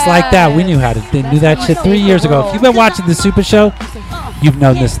 It's just like that. We knew how to do that shit 3 years ago. If you've been watching the Super Show, you've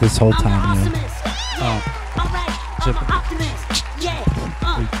known this whole time. You know.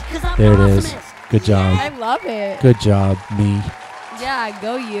 There it is. Good job. I love it. Good job, me. Yeah,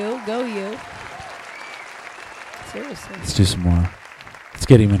 go you. Go you. Seriously. Let's do some more. Let's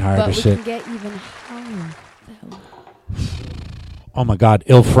get even higher But to we shit. can get even higher, though. Oh my God,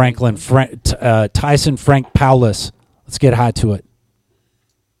 Il Franklin, Tyson Frank Paulus. Let's get high to it.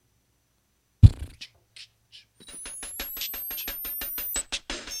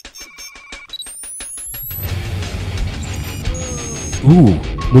 Ooh,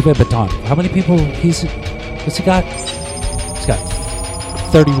 Louis Vuitton. How many people what's he got? He's got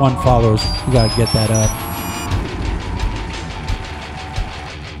 31 followers. We gotta get that up.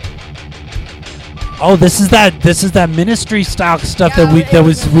 Oh, this is that ministry style stuff that we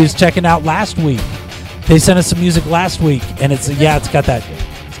was checking out last week. They sent us some music last week, and it's got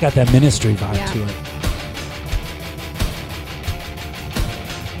that ministry vibe to it.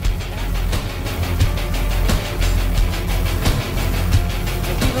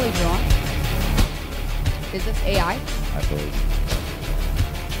 Is he really drunk? Is this AI? I believe.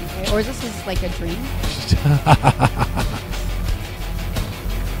 Okay. Or is this just like a dream?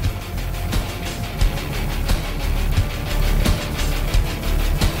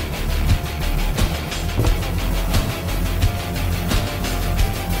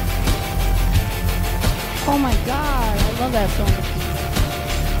 Oh my God, I love that song.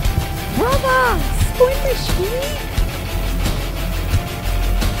 Brother, spoil my street.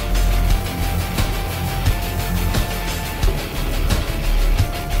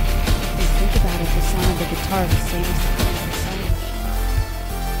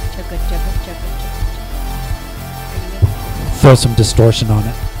 throw some distortion on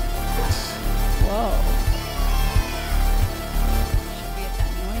it. Whoa. Should be at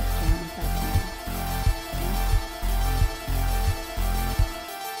that noise jam at that time.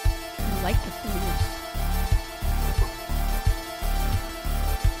 I like the fingers.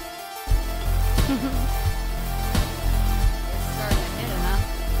 It's starting to hit it, huh?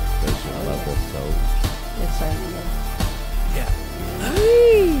 There's your level, so. It's starting to hit it. Yeah.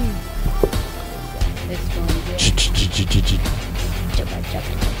 It's going to get.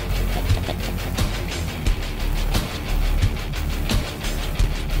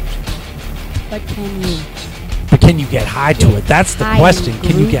 But can you get high to it? That's the High question. and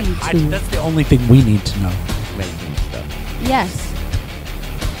Can you get groovy high? to That's the only thing we need to know. Making stuff. Yes.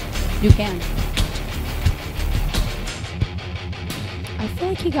 You can. I feel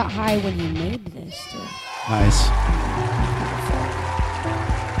like he got high when he made this, too. Nice.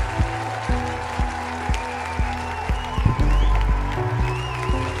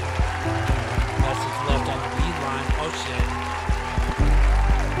 Message left on the beat line. Oh shit.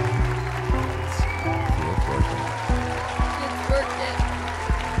 It's working.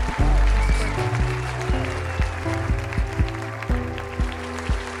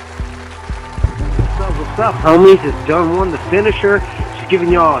 What's up, homies? It's Done One, the finisher. Just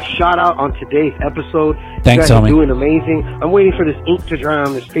giving y'all a shout out on today's episode. Thanks, you guys are homie. doing amazing. I'm waiting for this ink to dry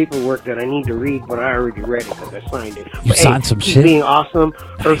on this paperwork that I need to read, but I already read it because I signed it. You But, signed some keep shit? being awesome.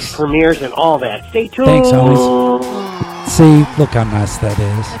 Earth premieres and all that. Stay tuned. Thanks, homies. See, look how nice that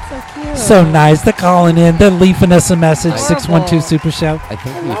is. That's so cute. So nice. They're calling in. They're leaving us a message. Horrible. 612 Super Show. I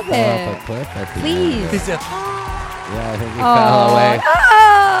think we love fell it. off a cliff at the Please. end. Yeah, I think we fell away.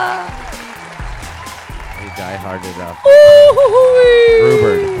 We die-hearted up.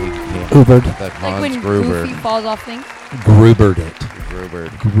 Grubered. Ubered. The Like Hans when Gruber. Goofy falls off things. Grubered it.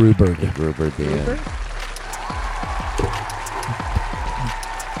 Grubered. Grubered. Grubered the end.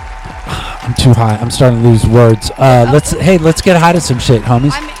 I'm too high. I'm starting to lose words. Let's get high to some shit,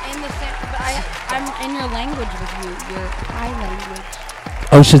 homies. I'm in the same, but I'm in your language with you. Your high language.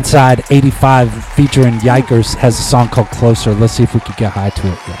 Oceanside 85 featuring Yikers has a song called Closer. Let's see if we can get high to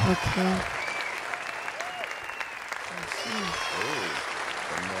it. Yeah. Okay.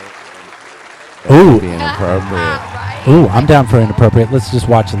 Ooh. Be inappropriate. Ooh, I'm down for inappropriate. Let's just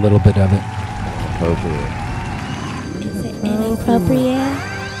watch a little bit of it. Appropriate. Inappropriate.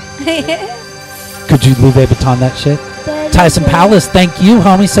 Could you Louis Vuitton that shit? Tyson Palace, thank you,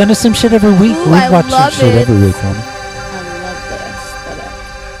 homie. Send us some shit every week. Ooh, We I watch some love shit it. every week, homie. I love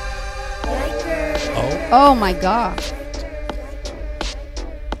this. Oh my god.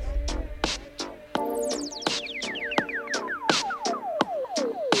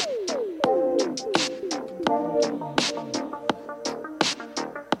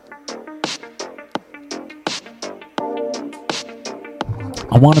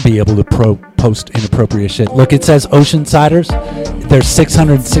 I want to be able to post inappropriate shit. Look, it says Oceansiders. There's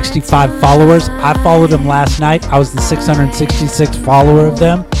 665 followers. I followed them last night. I was the 666th follower of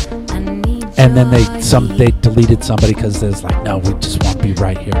them. And then they deleted somebody because there's like, no, we just want to be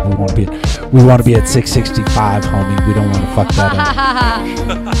right here. We want to be at 665, homie. We don't want to fuck that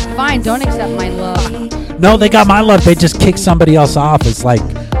up. Fine, don't accept my love. No, they got my love. They just kicked somebody else off. It's like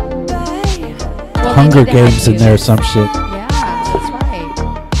Well, Hunger they have Games to. in there or some shit. Yeah, that's right.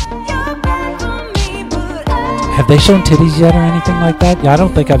 Have they shown titties yet or anything like that? Yeah, I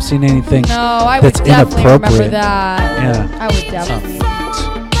don't think I've seen anything No, I would that's definitely inappropriate. remember that. Yeah. I would definitely.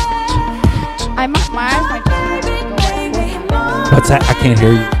 My eyes might just go right for What's that? I can't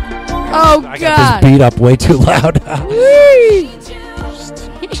hear you. Oh, I got God. this beat up way too loud.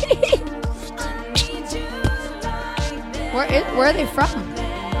 Where are they from?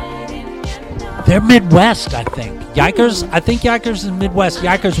 They're Midwest, I think. Yikers? I think Yikers is Midwest.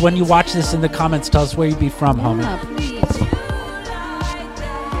 Yikers, when you watch this in the comments, tell us where you be from, homie. Yeah, please.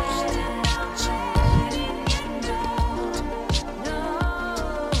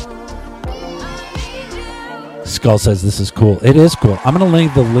 Skull says this is cool. It is cool. I'm going to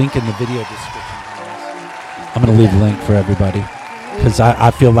leave the link in the video description. I'm going to leave a link for everybody because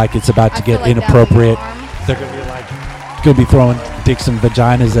I feel like it's about to get inappropriate. They're going to be like, going to be throwing dicks and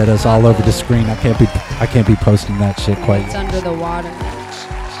vaginas at us all over the screen. I can't be posting that shit quite It's yet. under the water.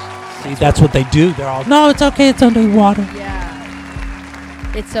 See, that's what they do. They're all, no, it's okay. It's under the water. Yeah.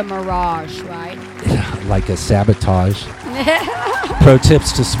 It's a mirage, right? Like a sabotage. Pro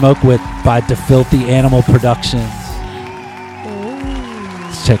tips to smoke with by DeFilthy Animal Productions.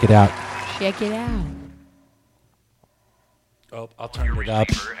 Let's check it out. Check it out. Oh, I'll turn it up.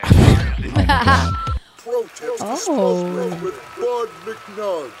 Oh. with Bud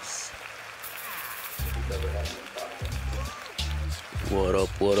McNugs. What up,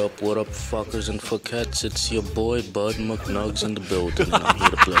 fuckers and fuckettes? It's your boy, Bud McNugs in the building, and I'm here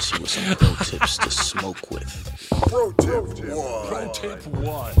to bless you with some pro tips to smoke with. Pro tip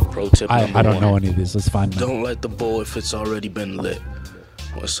one. Pro tip number I don't one. know any of these. Let's find them. Don't light the bowl if it's already been lit.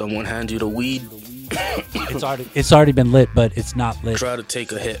 When someone hands you the weed, It's already been lit, but it's not lit. try to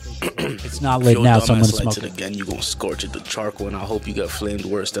take a hit. It's not lit now, so I'm gonna smoke it it. again. You gonna scorch it the charcoal, and I hope you get flamed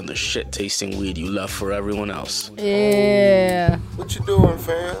worse than the shit-tasting weed you left for everyone else. Yeah. What you doing,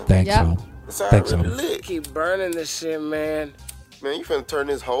 fam? Thanks, Yep. Al. It's Thanks, already Al. lit. Keep burning this shit, man. Man, you finna turn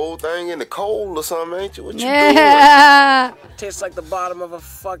this whole thing into coal or something, ain't you? What you Yeah. doing? Tastes like the bottom of a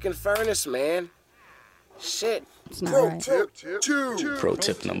fucking furnace, man. Shit. It's not Pro right. tip two. Pro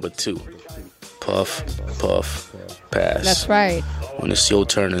tip number 2. Puff, puff, pass. That's right. When it's your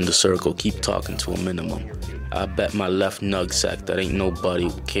turn in the circle, keep talking to a minimum. I bet my left nugsack that ain't nobody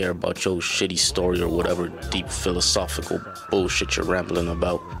who care about your shitty story or whatever deep philosophical bullshit you're rambling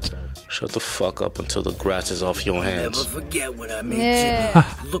about. Shut the fuck up until the grass is off your hands. Never forget when I made Yeah.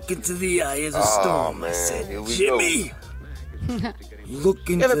 Jimmy look into the eye as a Oh, storm. man, I said, here we Jimmy, look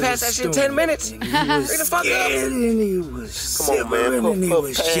into You haven't the passed that shit storm. 10 minutes. And he Hurry was the fuck up. scared and he was Come on, man. shivering and he Puff,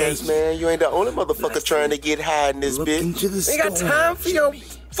 was pass, shaking. man. You ain't the only motherfucker trying to get high in this bitch. Into the Ain't got storm, time for your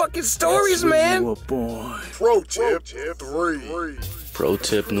fucking stories, man. You were born. Pro tip 3. Pro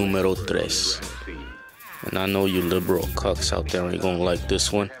tip numero 3. And I know you liberal cucks out there ain't gonna like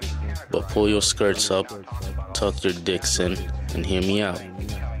this one, but pull your skirts up, tuck your dicks in, and hear me out.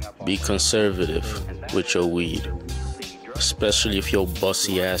 Be conservative with your weed, especially if your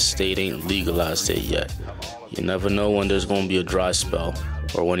bussy ass state ain't legalized it yet. You never know when there's gonna be a dry spell,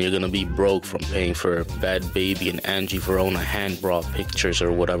 or when you're gonna be broke from paying for Bad Baby and Angie Verona hand brought pictures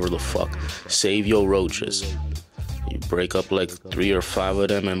or whatever the fuck. Save your roaches. You break up like 3 or 5 of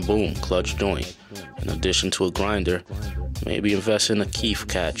them and boom, clutch joint. In addition to a grinder, maybe invest in a keef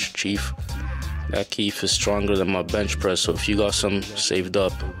catch, chief. That keef is stronger than my bench press, so if you got some saved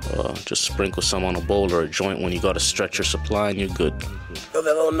up, just sprinkle some on a bowl or a joint when you gotta stretch your supply and you're good. Throw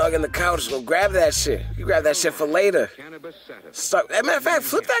that little nug in the couch. Go grab that shit. You grab that shit for later. Start, as a matter of fact,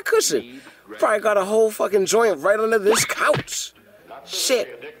 flip that cushion. You probably got a whole fucking joint right under this couch.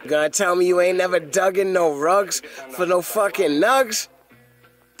 Shit. You gonna tell me you ain't never dug in no rugs for no fucking nugs?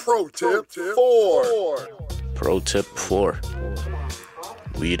 Pro tip 4. Pro tip 4.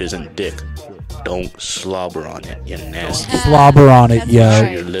 Weed isn't dick. Don't slobber on it, you nasty. Slobber on it, Make yo. sure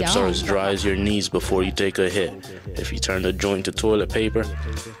your lips are as dry as your knees before you take a hit. If you turn the joint to toilet paper,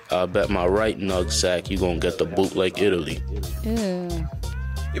 I bet my right nug sack you gonna get the boot like Italy. Ew.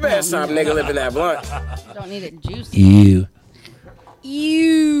 You better stop nigga lipping that blunt. Don't need it juicy. Ew.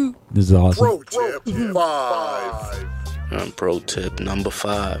 Ew. This is awesome. Pro tip 5. And pro tip number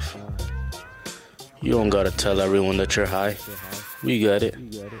 5. You don't gotta tell everyone that you're high. We got it.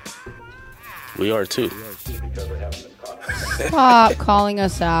 We are too. Stop calling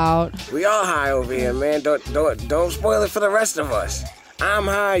us out. We all high over here, man. Don't spoil it for the rest of us. I'm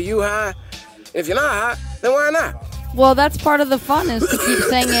high, you high. If you're not high, then why not? Well, that's part of the fun is to keep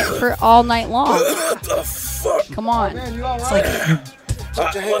saying it for all night long. What the fuck? Come on.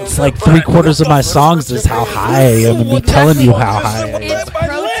 It's like 3/4 of my songs is how high I am, and me telling you how high I am. It's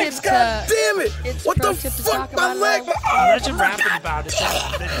pro tip to. Damn it! It's What pro the tip to fuck? talk My about leg! it. Imagine rapping about it.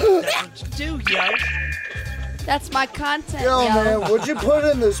 That's what you do, yo. That's my content, Yo, yo. man, what'd you put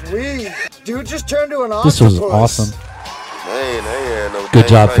in this weed? Dude just turned to an octopus. This was awesome. Man, they had no Good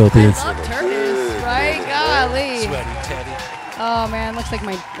job, dang Filthy. like Love turtles, right? Golly. Sweaty Teddy. Oh, man, looks like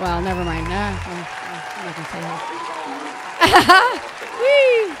my... Well, never mind. Nah, I'm not going to say that.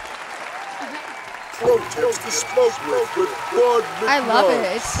 Whee! Pro tips to smoke with Bud I love McNugs.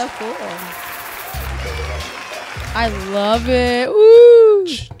 it. It's so cool. I love it. Woo!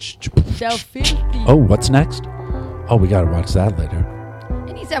 So filthy. Oh, what's next? Oh, we gotta watch that later.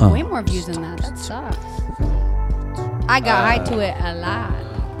 It needs to have way more views than that. That sucks. I got high to it a lot.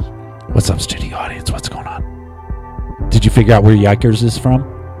 What's up, studio audience? What's going on? Did you figure out where Yikers is from?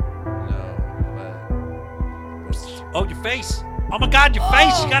 Oh, your face. Oh my God, your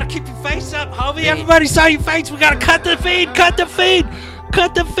face. You gotta keep your face up, homie. Everybody saw your face. We gotta cut the feed. Cut the feed.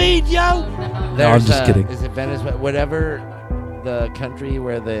 Cut the feed, yo. No, I'm just kidding. Is it Venezuela? Whatever the country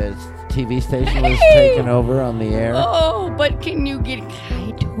where the TV station was taken over on the air. Oh, but can you get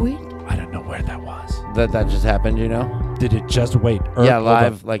high to it? I don't know where that was. That just happened, you know? Did it just wait? Yeah,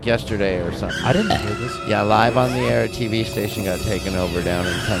 live, like yesterday or something. I didn't hear this. Yeah, live on the air, a TV station got taken over down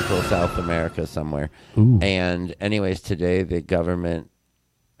in Central South America somewhere. Ooh. And anyways, today the government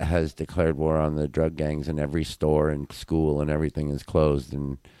has declared war on the drug gangs, and every store and school and everything is closed.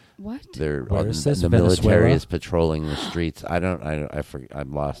 And What? They're Where is this? the military Venezuela? is patrolling the streets. I forget.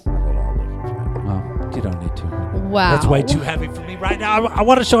 I'm lost. Hold on. Oh, you don't need to. Wow. That's way too heavy for me right now. I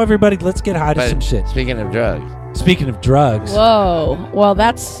want to show everybody. Let's get high to But some shit. Speaking of drugs. Whoa. Well,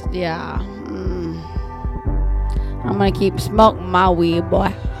 that's yeah. I'm gonna keep smoking my weed,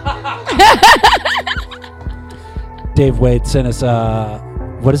 boy. Dave Wade sent us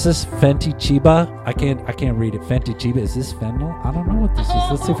what is this? Fenty Chiba? I can't read it. Fenty Chiba. Is this fentanyl? I don't know what this is.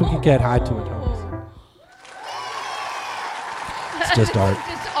 Let's see if we can get high to it. It's just art.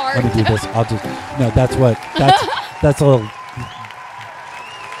 Just art. Let me do this. That's a little.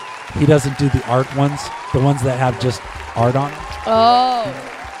 He doesn't do the art ones. The ones that have just art on them. Oh.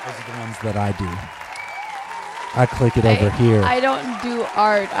 Those are the ones that I do. I click it over here. I don't do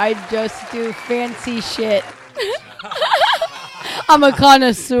art. I just do fancy shit. I'm a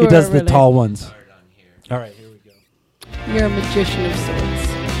connoisseur. He does the really. tall ones. All right, here we go. You're a magician of sorts.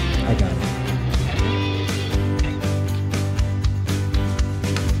 I got it.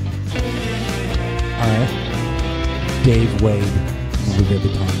 All right. Dave Wade. Louis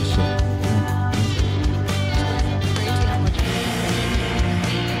Vuitton shit.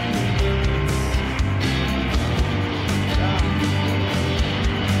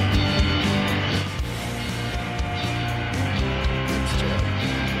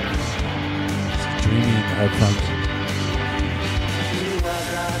 Headphones.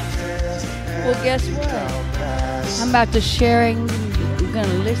 Well, guess what? I'm about to sharing. I'm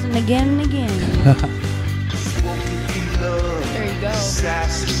gonna listen again and again. There you go.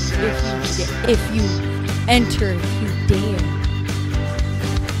 If you enter, if you dare.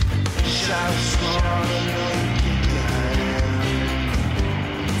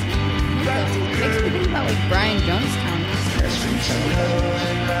 Makes me think about like Brian Jonestown,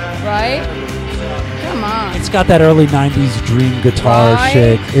 right? Come on. It's got that early 90s dream guitar Right?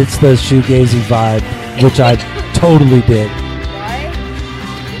 shit. It's the shoegazy vibe, which I totally did. Right?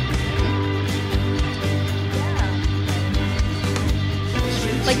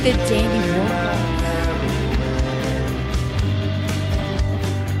 Yeah. Like the Dandy Warhol.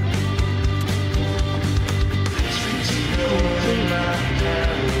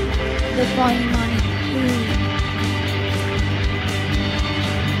 The volume on it.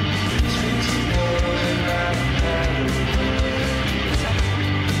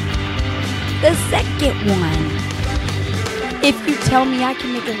 The second one. If you tell me, I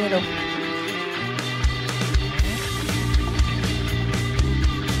can make a little.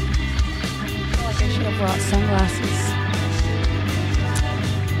 I feel like I should have brought sunglasses.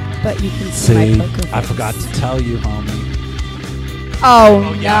 But you can see my See, poker face. I forgot to tell you, homie.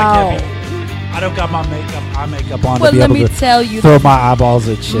 Oh, yeah, no. I can't be. I don't got my eye makeup on Well, to be let able me to tell you throw that my eyeballs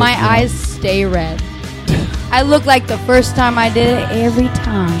at shit. My you know? eyes stay red. I look like the first time I did it every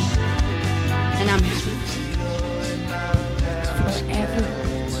time. And I'm happy.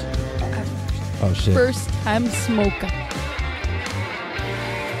 Oh, shit. First time smoker.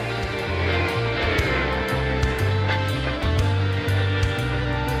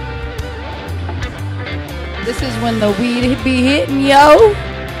 This is when the weed be hitting, yo.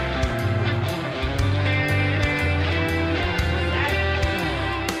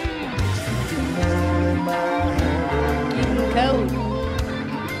 Cold.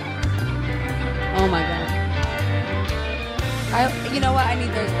 Oh my god. You know what? I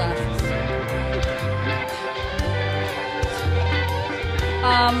need those glasses.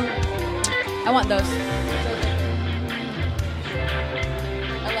 I want those.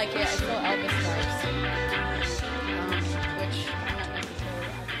 I like it. I feel Elvis vibes. Which I'm not necessarily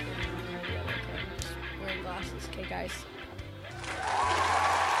advocating wearing glasses. Okay, guys.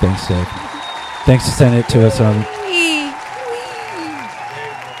 Thanks, Dave. Thanks for sending it to us, homie.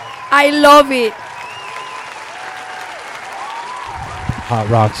 I love it. Hot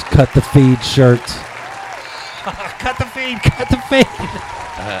Rocks, cut the feed shirts. Cut the feed. Cut the feed.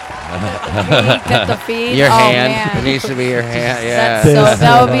 Cut the feed. Your Oh, hand. man. It needs to be your hand. Yeah.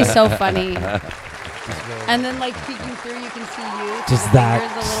 That would be so funny. And then, like, peeking through, you can see you. through Just the that.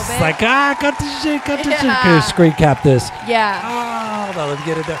 fingers a little Just bit. like, cut the shit, cut the shit. Yeah. Okay, screen cap this. Yeah. Oh, hold on, let me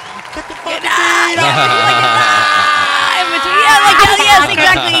get it there. In between. Yeah, like, yes,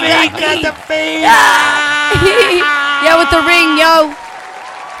 exactly. Cut the feed. Yeah, with the ring, yo.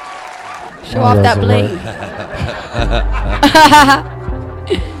 Show off that bling.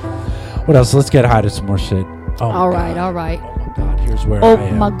 What else? Let's get high to some more shit. Oh, All right. Oh my God, here's where I Oh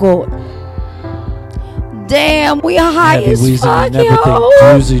am. my god. Damn, we high Heavy as wheezing fuck, and everything. yo.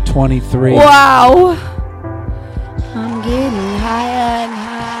 Boozy 23. Wow. I'm getting higher and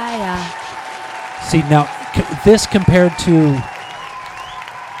higher. See, now, this compared to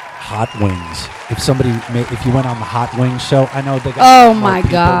Hot Wings. If you went on the Hot Wings show, I know they got. Oh more my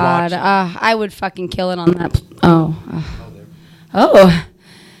people God! watching. I would fucking kill it on that. Oh,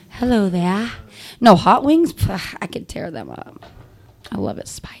 hello there. No, Hot Wings. I could tear them up. I love it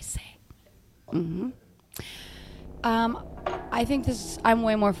spicy. I think I'm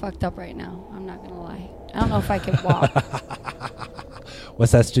way more fucked up right now. I'm not gonna lie. I don't know if I could walk.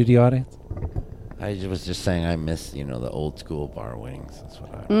 What's that, studio audience? I was just saying I miss, the old school bar wings. That's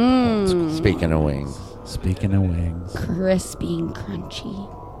what I. Speaking of wings. Crispy and crunchy.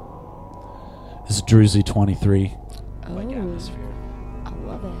 This is Druzy 23. Oh, I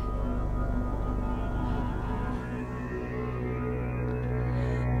love it.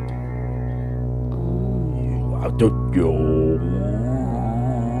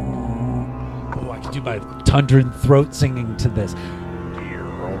 Oh, I could do my tundra and throat singing to this.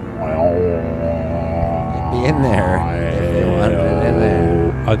 Be in there. If you want it in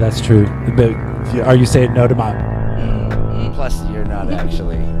there. Oh, that's true. But are you saying no to my? Plus, you're not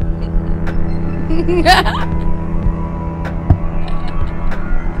actually.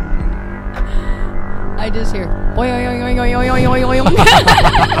 I just hear boing, boing, boing, boing, boing, boing,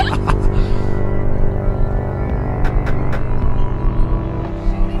 boing.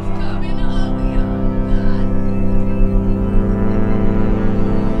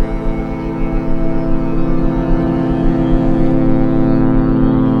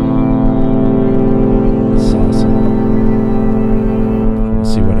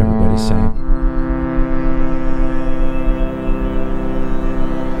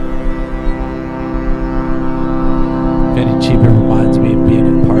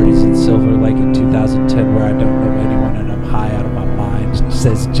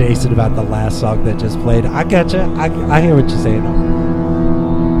 Says Jason about the last song that just played. I gotcha. I hear what you're saying.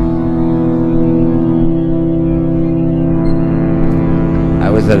 I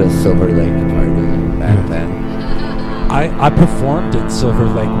was at a Silver Lake party back then. I performed at Silver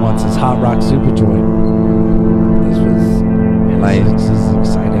Lake once as Hot Rock Super Joint. This was this is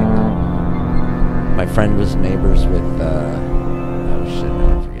exciting. My friend was neighbors with oh shit,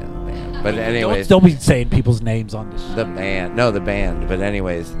 I forget the band. But anyways, don't be saying people's names on this. The band, no, the band. But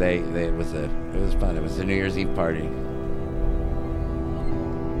anyways, it was fun. It was a New Year's Eve party.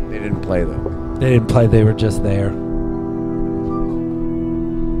 They didn't play though. They didn't play. They were just there.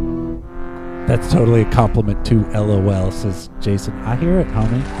 That's totally a compliment to LOL, says Jason. I hear it,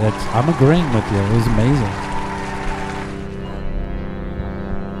 homie. I'm agreeing with you. It was amazing.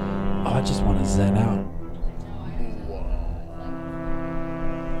 Oh, I just want to zen out.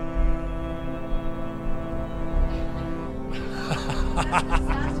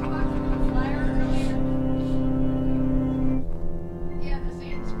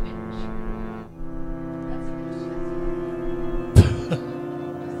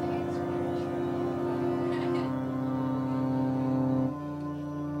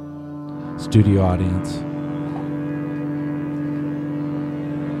 Studio audience.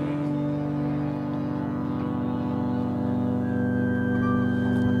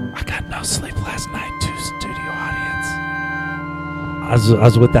 I got no sleep last night too, studio audience. I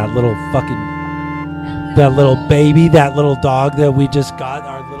was with that little baby, that little dog that we just got,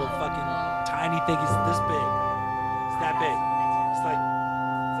 our little fucking tiny thing. Is this big. It's that big. It's like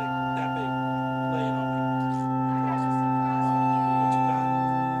that big. Laying on me.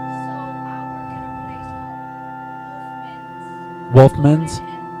 Wolfman's?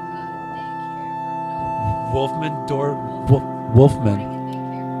 Wolfman.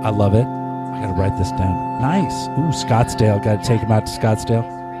 I love it. I gotta write this down. Nice. Ooh, Scottsdale. Gotta take him out to Scottsdale.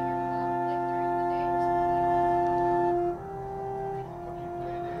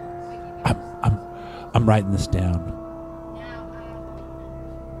 I'm writing this down.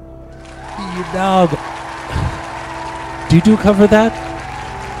 Your dog. Do you cover that?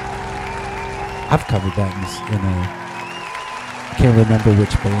 I've covered that in a... I can't remember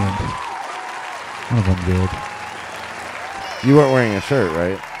which band. One of them did. You weren't wearing a shirt,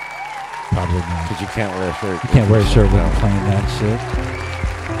 right? Probably not. Because you can't wear a shirt. You can't wear a shirt without playing that shit.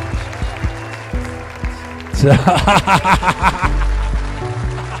 So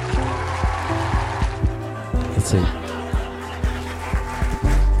let's see.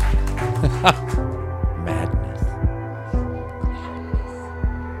 Madness.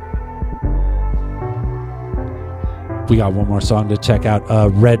 We got one more song to check out.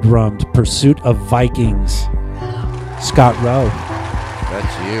 Red Rummed, Pursuit of Vikings. Scott Rowe.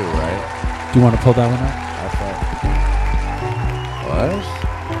 That's you, right? Do you want to pull that one up? What?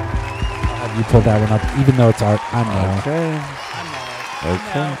 I'll have you pull that one up, even though it's art. I know. Okay.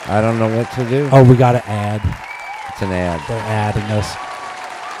 I don't know what to do. Oh, we got to add. It's an ad. They're adding us.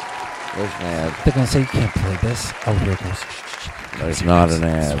 There's an ad. They're gonna say you can't play this. Oh, here it goes. There's not an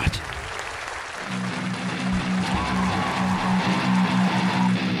ad. Watch it.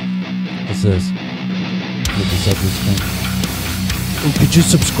 What's this? Look this up this thing. Ooh, could you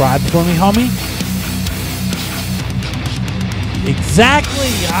subscribe for me, homie?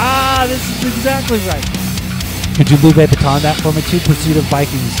 Exactly. This is exactly right. Could you leave a baton that for me too? Pursuit of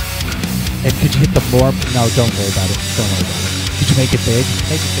Vikings. And could you hit the more? No, don't worry about it. Don't worry about it. Could you make it big?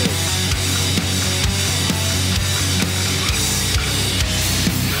 Make it big.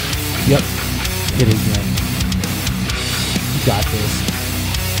 Yep. Hit it again. You got this.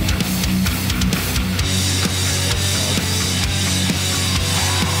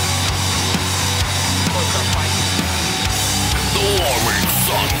 The warming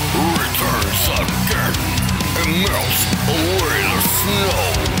sun returns again and melts away the snow.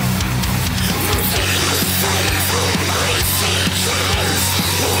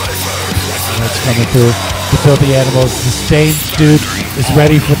 That's coming through. The filthy animals. The stains dude is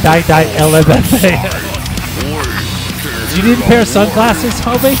ready for night LMFA. Do you need a pair of sunglasses,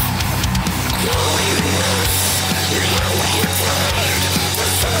 homie?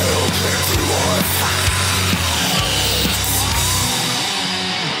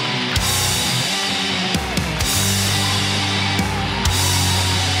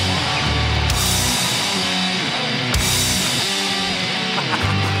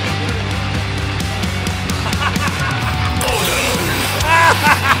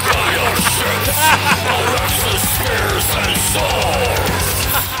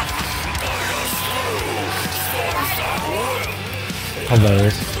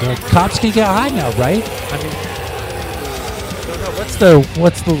 Hilarious. The cops can get high now, right? I mean,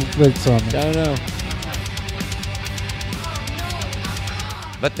 what's the lyrics on it? I don't know.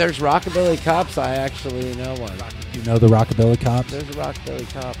 But there's Rockabilly Cops. I actually know one. You know the Rockabilly Cops? There's a Rockabilly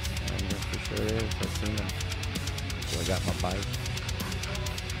Cops. I know for sure there is. I've seen them. So I got my bike.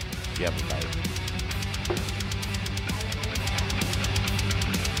 You have a bike.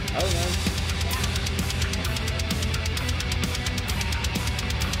 Oh, nice.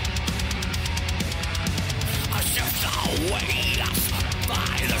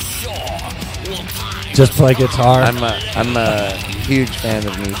 Just play guitar. I'm a huge fan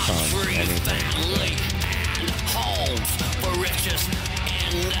of Nissan. Anything.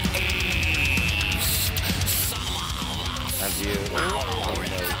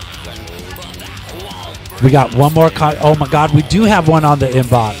 We got one more. Oh my God, we do have one on the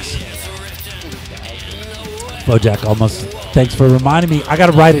inbox. Bojack, almost. Thanks for reminding me. I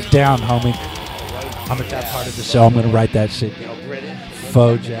gotta write it down, homie. I'm at that part of the show. I'm gonna write that shit down.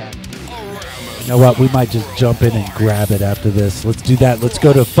 Bojack. You know what? We might just jump in and grab it after this. Let's do that. Let's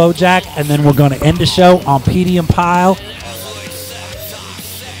go to Bojack, and then we're going to end the show on Petey and Pile.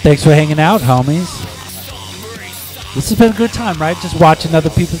 Thanks for hanging out, homies. This has been a good time, right? Just watching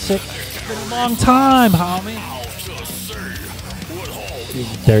other people sick. It's been a long time, homie.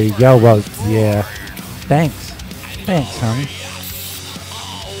 There you go. Well, yeah. Thanks, homie.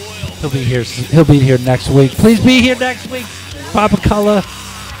 He'll be here. He'll be here next week. Please be here next week, Papa Color.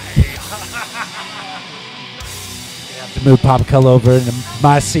 To move Papa Color over into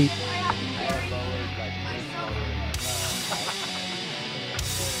my seat.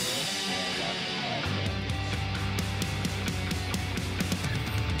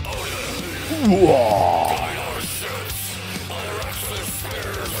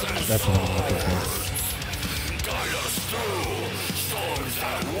 That's what I'm looking for.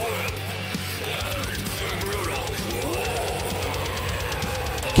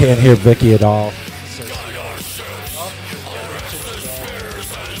 Can't hear Vicky at all.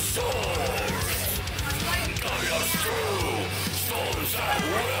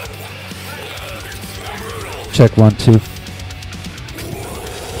 Check 1, 2.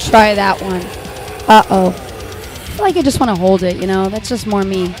 Try that one. Uh-oh. I feel like I just want to hold it, you know? That's just more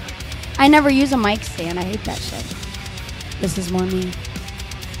me. I never use a mic stand. I hate that shit. This is more me.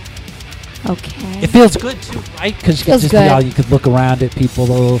 Okay. It feels good, too, right? Because you can just you could look around at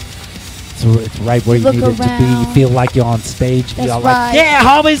people. It's right where you need it to be. You feel like you're on stage. That's feel right. like, yeah,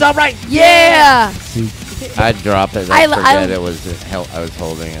 homies, all right. Yeah. See, I'd drop it. I forget I was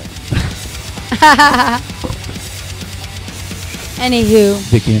holding it. Anywho.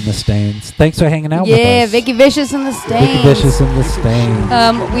 Vicky and the Stains. Thanks for hanging out with us. Yeah, Vicky Vicious and the Stains. Vicky Vicious and the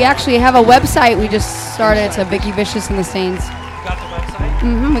Stains. We actually have a website we just started. It's Vicky Vicious and the Stains. Got the website?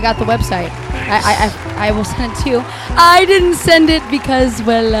 Mm-hmm, we got the website. I will send it to you. I didn't send it because,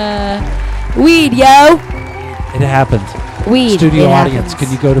 well, weed, yo. It happened. Weed. Studio it audience, happens.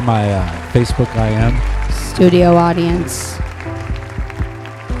 can you go to my Facebook IM? Studio audience.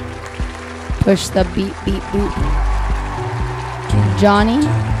 Push the beep, beep, boop. Johnny,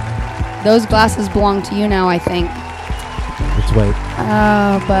 those glasses belong to you now, I think. Let's wait.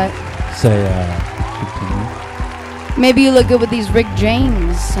 But Say, continue. maybe you look good with these Rick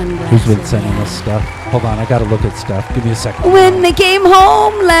James sunglasses. Who's been sending us stuff? Hold on, I gotta look at stuff. Give me a second. When they came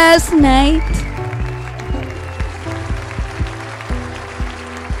home last night.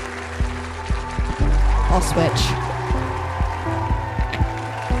 I'll switch.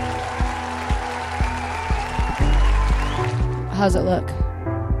 How's it look?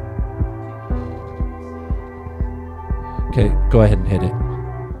 Okay, go ahead and hit it.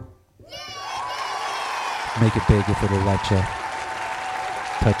 Make it big if it'll let you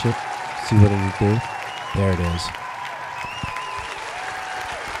touch it. See what it'll do. There it is.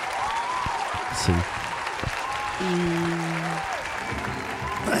 Let's see.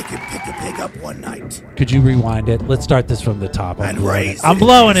 I could pick a pig up one night. Could you rewind it? Let's start this from the top. And raise I'm it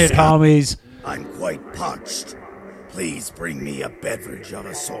blowing in it, the sky. homies. I'm quite parched. Please bring me a beverage of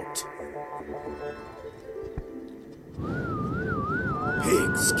a sort.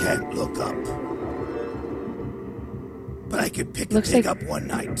 Pigs can't look up. But I could pick Looks a pig like up one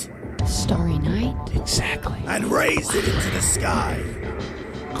night. Starry Night? Exactly. And raise it into the sky.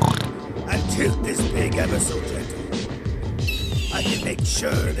 And tilt this pig ever so gentle. I can make sure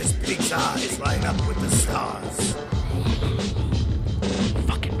this pig's eyes line up with the stars.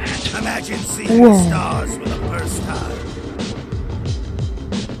 Fucking magic. Imagine seeing the stars for the first time.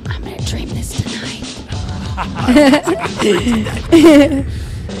 I'm gonna dream this tonight.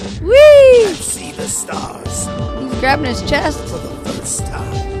 Whee! And see the stars He's grabbing his chest. for the first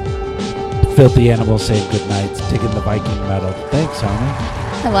time. Filthy Animals saying good night. Digging the Viking metal. Thanks, homie.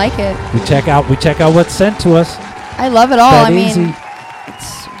 I like it. We check out what's sent to us. I love it all. That I mean, easy.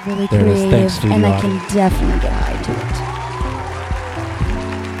 it's really There it is. creative, Thanks, studio and I audience. can definitely get high to it.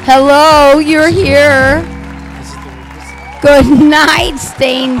 Hello, you're here. Good night,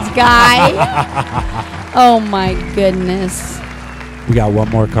 Stains guy. Oh my goodness. We got one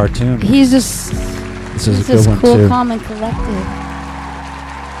more cartoon. He's just This is he's a good just one cool, too. calm, and collected.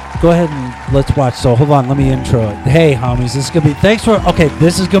 Go ahead and let's watch. So hold on, let me intro it. Hey, homies, this is gonna be.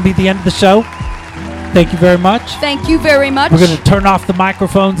 This is gonna be the end of the show. Thank you very much. Thank you very much. We're gonna turn off the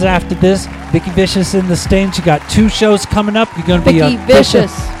microphones after this. Vicky Vicious in the Stains. You got 2 shows coming up. You're gonna be Vicky on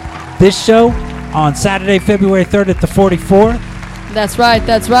Vicious. this show on Saturday, February 3rd at the 44, That's right.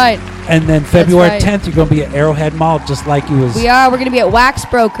 That's right. and then February right. 10th you're gonna be at Arrowhead Mall, just like you was. We are. We're going to be at Wax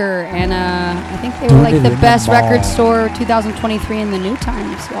Broker, and I think they were Doing like it the in the best mall. record store 2023 in the new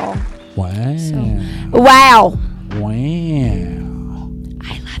times, y'all. Wow. Wow. Wow.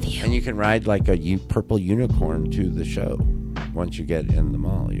 And you can ride like a purple unicorn to the show once you get in the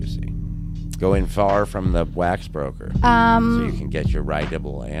mall, you see. Go in far from the wax broker so you can get your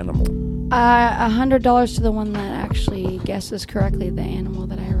rideable animal. $100 to the one that actually guesses correctly the animal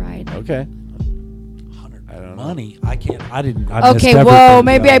that I ride. Okay. Money. I can't. I didn't. I missed Okay, whoa, everything,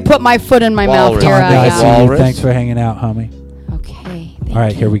 maybe though. I put my foot in my mouth Walrus. here. Tom, I see you. Walrus. Thanks for hanging out, homie. Okay. All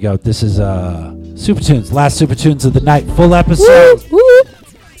right, here we go. This is Super Tunes, last Super Tunes of the night, full episode. Woo, woo.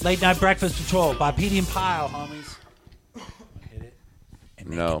 Late Night Breakfast Patrol by Petey and Pyle, homies. Hit it and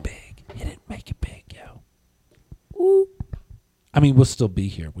make it big. Hit it, make it big, yo. Woo. I mean, we'll still be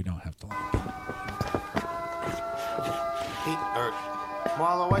here. We don't have to.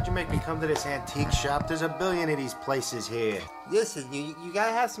 Marlo, why'd you make me come to this antique shop? There's a billion of these places here. Listen, you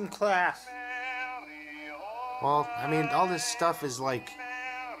gotta have some class. Well, I mean, all this stuff is like,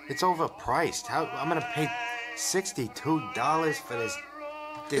 it's overpriced. I'm gonna pay $62 for this,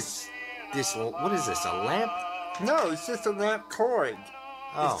 what is this, a lamp? No, it's just a lamp cord.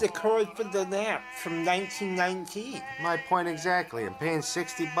 Oh. It's the cord for the lamp from 1919. My point exactly. I'm paying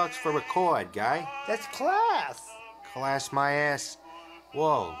 $60 for a cord, guy. That's class. Class my ass.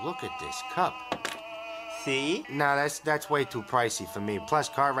 Whoa, look at this cup. See? Nah, that's way too pricey for me. Plus,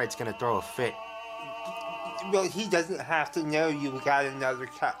 Cartwright's gonna throw a fit. Well, he doesn't have to know you got another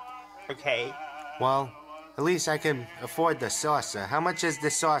cup, okay? Well, at least I can afford the saucer. How much is the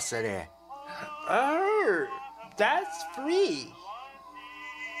saucer there? Oh, that's free.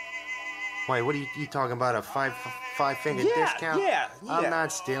 Wait, what are you talking about? A five-finger discount? Yeah. I'm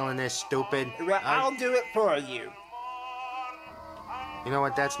not stealing this, stupid. Well, I'll do it for you. You know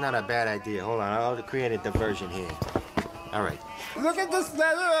what? That's not a bad idea. Hold on, I'll create a diversion here. All right. Look at this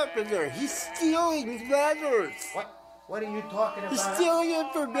letter opener. He's stealing letters. What are you talking about? He's stealing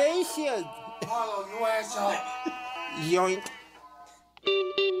information. Marlo, you asshole. Yoink.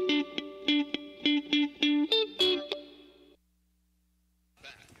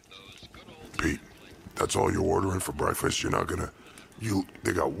 Pete, that's all you're ordering for breakfast? You're not gonna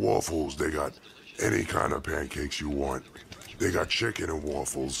They got waffles. They got any kind of pancakes you want. They got chicken and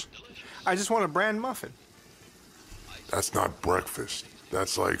waffles. I just want a bran muffin. That's not breakfast.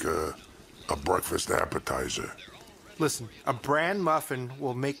 That's like a breakfast appetizer. Listen, a bran muffin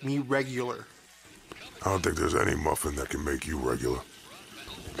will make me regular. I don't think there's any muffin that can make you regular.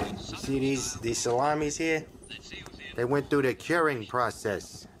 See these salamis here? They went through the curing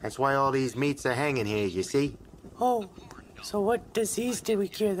process. That's why all these meats are hanging here, you see? Oh, so what disease did we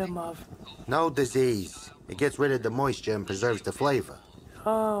cure them of? No disease. It gets rid of the moisture and preserves the flavor.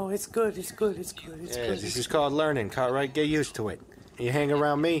 Oh, it's good, it's good. This is called learning, Cartwright. Get used to it. You hang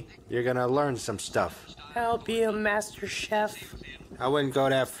around me, you're gonna learn some stuff. I'll be a master chef. I wouldn't go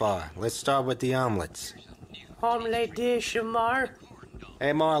that far. Let's start with the omelets. Omelette de chamar.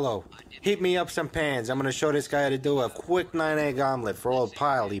 Hey, Marlo, heat me up some pans. I'm gonna show this guy how to do a quick 9-egg omelet for old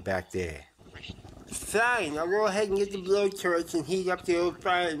Piley back there. Fine, I'll go ahead and get the blowtorch and heat up the old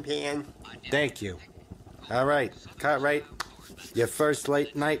frying pan. Thank you. All right, Cartwright. Your first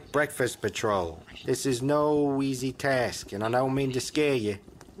late night breakfast patrol. This is no easy task, and I don't mean to scare you,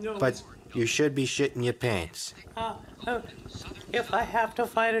 but you should be shitting your pants. If I have to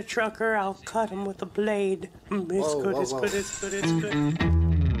fight a trucker, I'll cut him with a blade. It's good.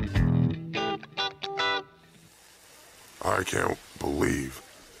 I can't believe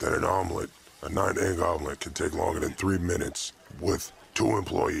that an omelet, a 9-egg omelet, can take longer than 3 minutes with 2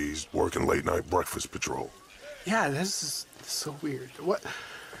 employees working late night breakfast patrol. Yeah, this is so weird. What?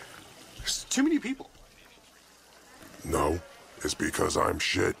 There's too many people. No, it's because I'm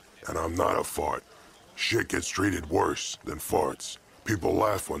shit and I'm not a fart. Shit gets treated worse than farts. People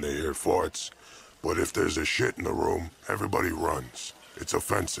laugh when they hear farts, but if there's a shit in the room, everybody runs. It's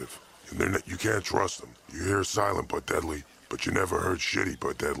offensive. And you can't trust them. You hear silent but deadly, but you never heard shitty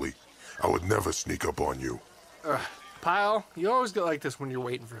but deadly. I would never sneak up on you. Pyle, you always get like this when you're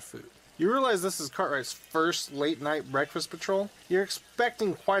waiting for food. You realize this is Cartwright's first late-night breakfast patrol? You're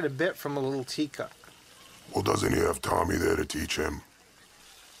expecting quite a bit from a little teacup. Well, doesn't he have Tommy there to teach him?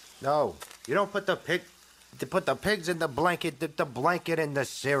 No, you don't put the pigs in the blanket, dip the blanket in the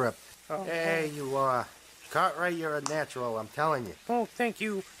syrup. Oh, There you are. Cartwright, you're a natural, I'm telling you. Oh, thank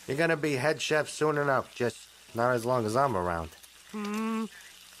you. You're gonna be head chef soon enough, just not as long as I'm around.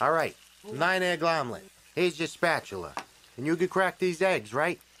 All right, 9-egg omelet. Here's your spatula. And you can crack these eggs,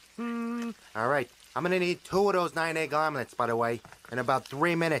 right? All right, I'm gonna need 2 of those 9-egg omelets, by the way, in about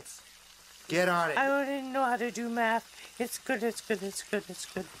 3 minutes. Get on it. I didn't know how to do math. It's good.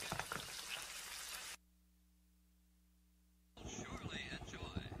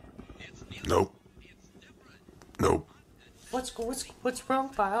 Nope. What's wrong,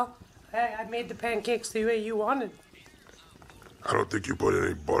 Pyle? I made the pancakes the way you wanted. I don't think you put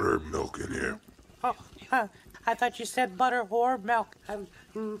any butter or milk in here. Oh, I thought you said butter or milk.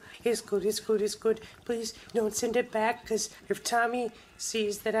 It's good. Please don't send it back, because if Tommy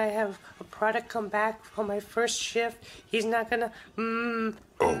sees that I have a product come back on my first shift, he's not gonna. You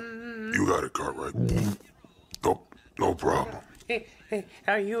got it, Cartwright. Nope, no problem. Hey,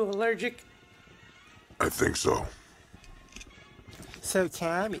 are you allergic? I think so. So,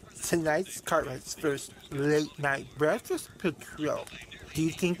 Tommy, tonight's Cartwright's first late-night breakfast patrol. Do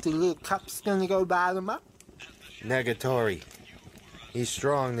you think the little cup's gonna go bottom up? Negatory. He's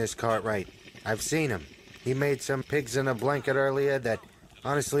strong, this Cartwright. I've seen him. He made some pigs in a blanket earlier that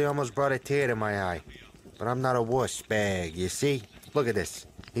honestly almost brought a tear to my eye. But I'm not a wuss bag, you see? Look at this.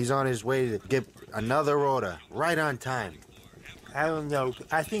 He's on his way to give another order, right on time. I don't know.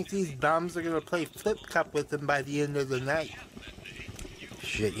 I think these bums are gonna play flip cup with him by the end of the night.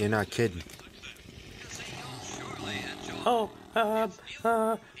 Shit, you're not kidding. Oh,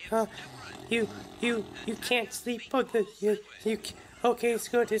 you can't sleep. Okay, it's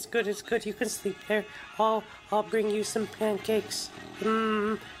good. You can sleep there. I'll bring you some pancakes.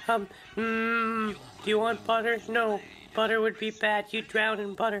 Do you want butter? No, butter would be bad. You drown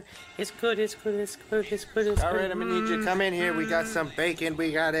in butter. It's good. All right, I'm gonna need you to come in here. We got some bacon,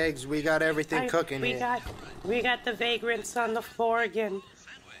 we got eggs, we got everything cooking here. We got the vagrants on the floor again.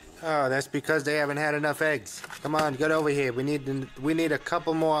 Oh, that's because they haven't had enough eggs. Come on, get over here. We need a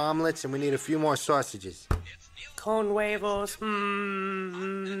couple more omelets and we need a few more sausages. Con huevos.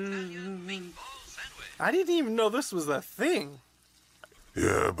 I didn't even know this was a thing.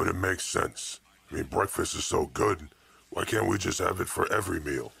 Yeah, but it makes sense. I mean, breakfast is so good. Why can't we just have it for every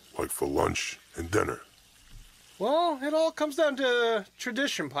meal? Like for lunch and dinner? Well, it all comes down to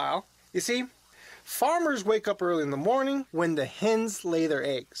tradition, Pyle. You see, farmers wake up early in the morning when the hens lay their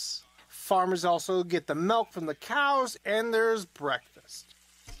eggs. Farmers also get the milk from the cows, and there's breakfast.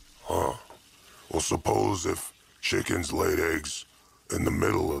 Huh. Well, suppose if chickens laid eggs, in the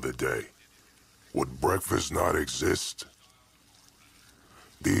middle of the day? Would breakfast not exist?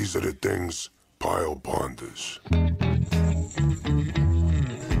 These are the things Pyle ponders.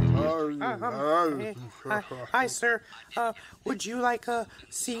 Hi, sir. Would you like a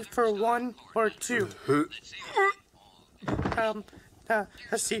seat for 1 or 2?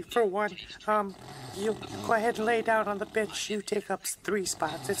 A seat for 1. You go ahead and lay down on the bench. You take up 3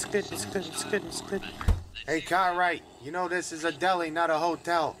 spots. It's good. Hey, Cartwright, you know this is a deli, not a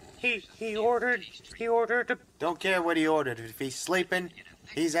hotel. He ordered a... Don't care what he ordered. If he's sleeping,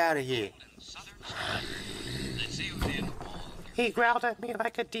 he's out of here. He growled at me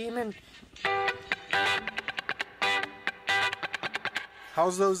like a demon.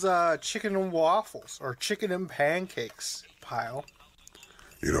 How's those chicken and waffles or chicken and pancakes, Pyle?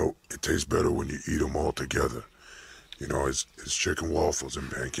 You know, it tastes better when you eat them all together. You know, it's chicken waffles and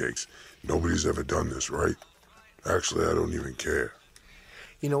pancakes. Nobody's ever done this, right? Actually, I don't even care.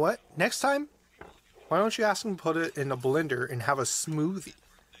 You know what? Next time, why don't you ask him to put it in a blender and have a smoothie?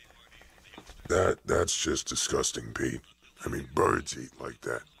 That's just disgusting, Pete. I mean, birds eat like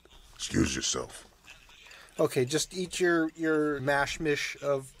that. Excuse yourself. Okay, just eat your mash mish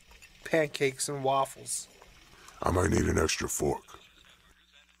of pancakes and waffles. I might need an extra fork.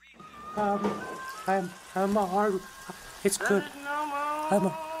 I'm a hard... It's good.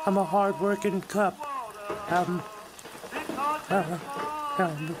 I'm a hard-working cop.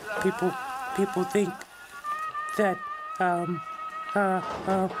 People think that I'm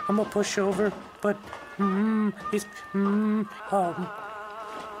a pushover, but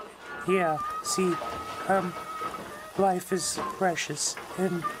yeah. See, life is precious,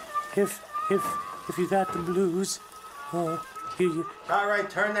 and if you got the blues, you. All right,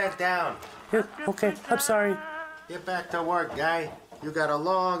 turn that down. Yeah, okay, I'm sorry. Get back to work, guy. You got a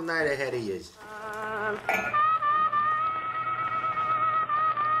long night ahead of you.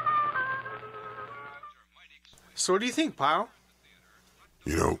 So what do you think, Pyle?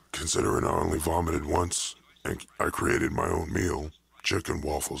 You know, considering I only vomited once and I created my own meal, chicken,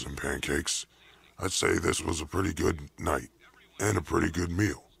 waffles, and pancakes, I'd say this was a pretty good night and a pretty good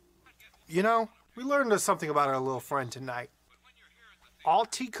meal. You know, we learned something about our little friend tonight. All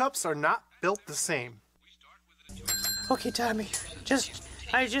teacups are not built the same. Okay, Tommy.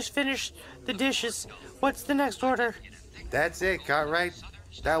 I just finished the dishes. What's the next order? That's it, Cartwright.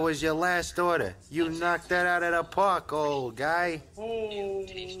 That was your last order. You knocked that out of the park, old guy.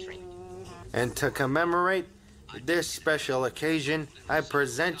 And to commemorate this special occasion, I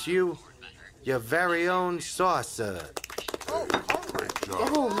present you your very own saucer.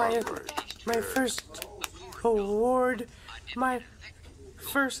 Oh, my first award. My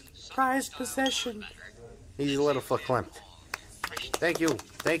first prized possession. He's a little verklempt. Thank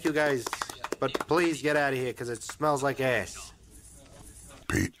you guys. But please get out of here, because it smells like ass.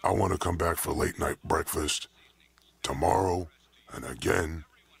 Pete, I want to come back for late night breakfast tomorrow and again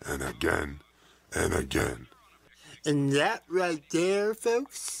and again and again. And that right there,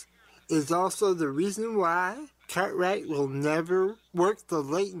 folks, is also the reason why Cartwright will never work the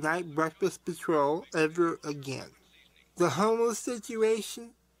late night breakfast patrol ever again. The homeless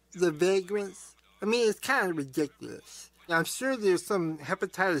situation, the vagrants, I mean, it's kind of ridiculous. I'm sure there's some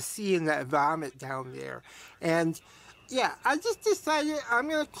hepatitis C in that vomit down there. And yeah, I just decided I'm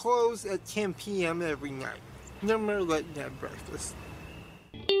going to close at 10 p.m. every night. No more late night breakfast.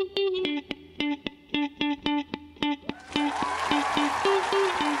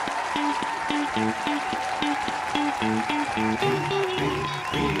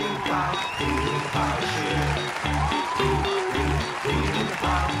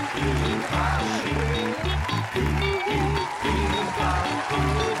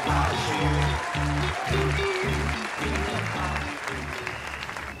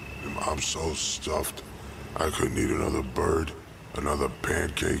 I'm so stuffed. I couldn't eat another bird, another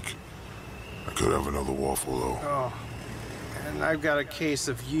pancake. I could have another waffle, though. Oh, and I've got a case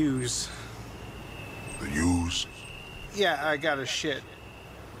of U's. The U's? Yeah, I got a shit.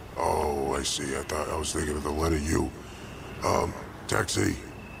 Oh, I see. I was thinking of the letter U. Taxi.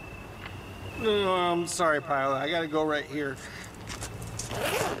 No, I'm sorry, pilot. I gotta go right here.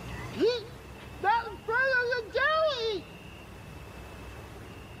 That in front of the deli!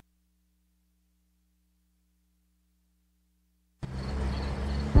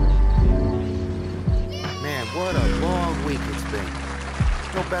 Man, what a long week it's been.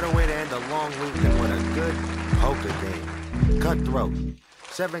 No better way to end a long week than with a good poker game. Cutthroat.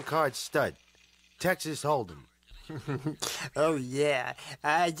 7-card stud. Texas Hold'em. Oh, yeah.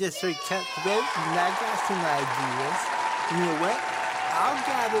 I just heard Cutthroat and I got some ideas. You know what? I'll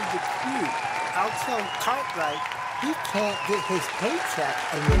gather the crew. I'll tell Cartwright He can't get his paycheck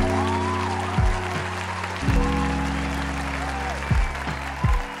and then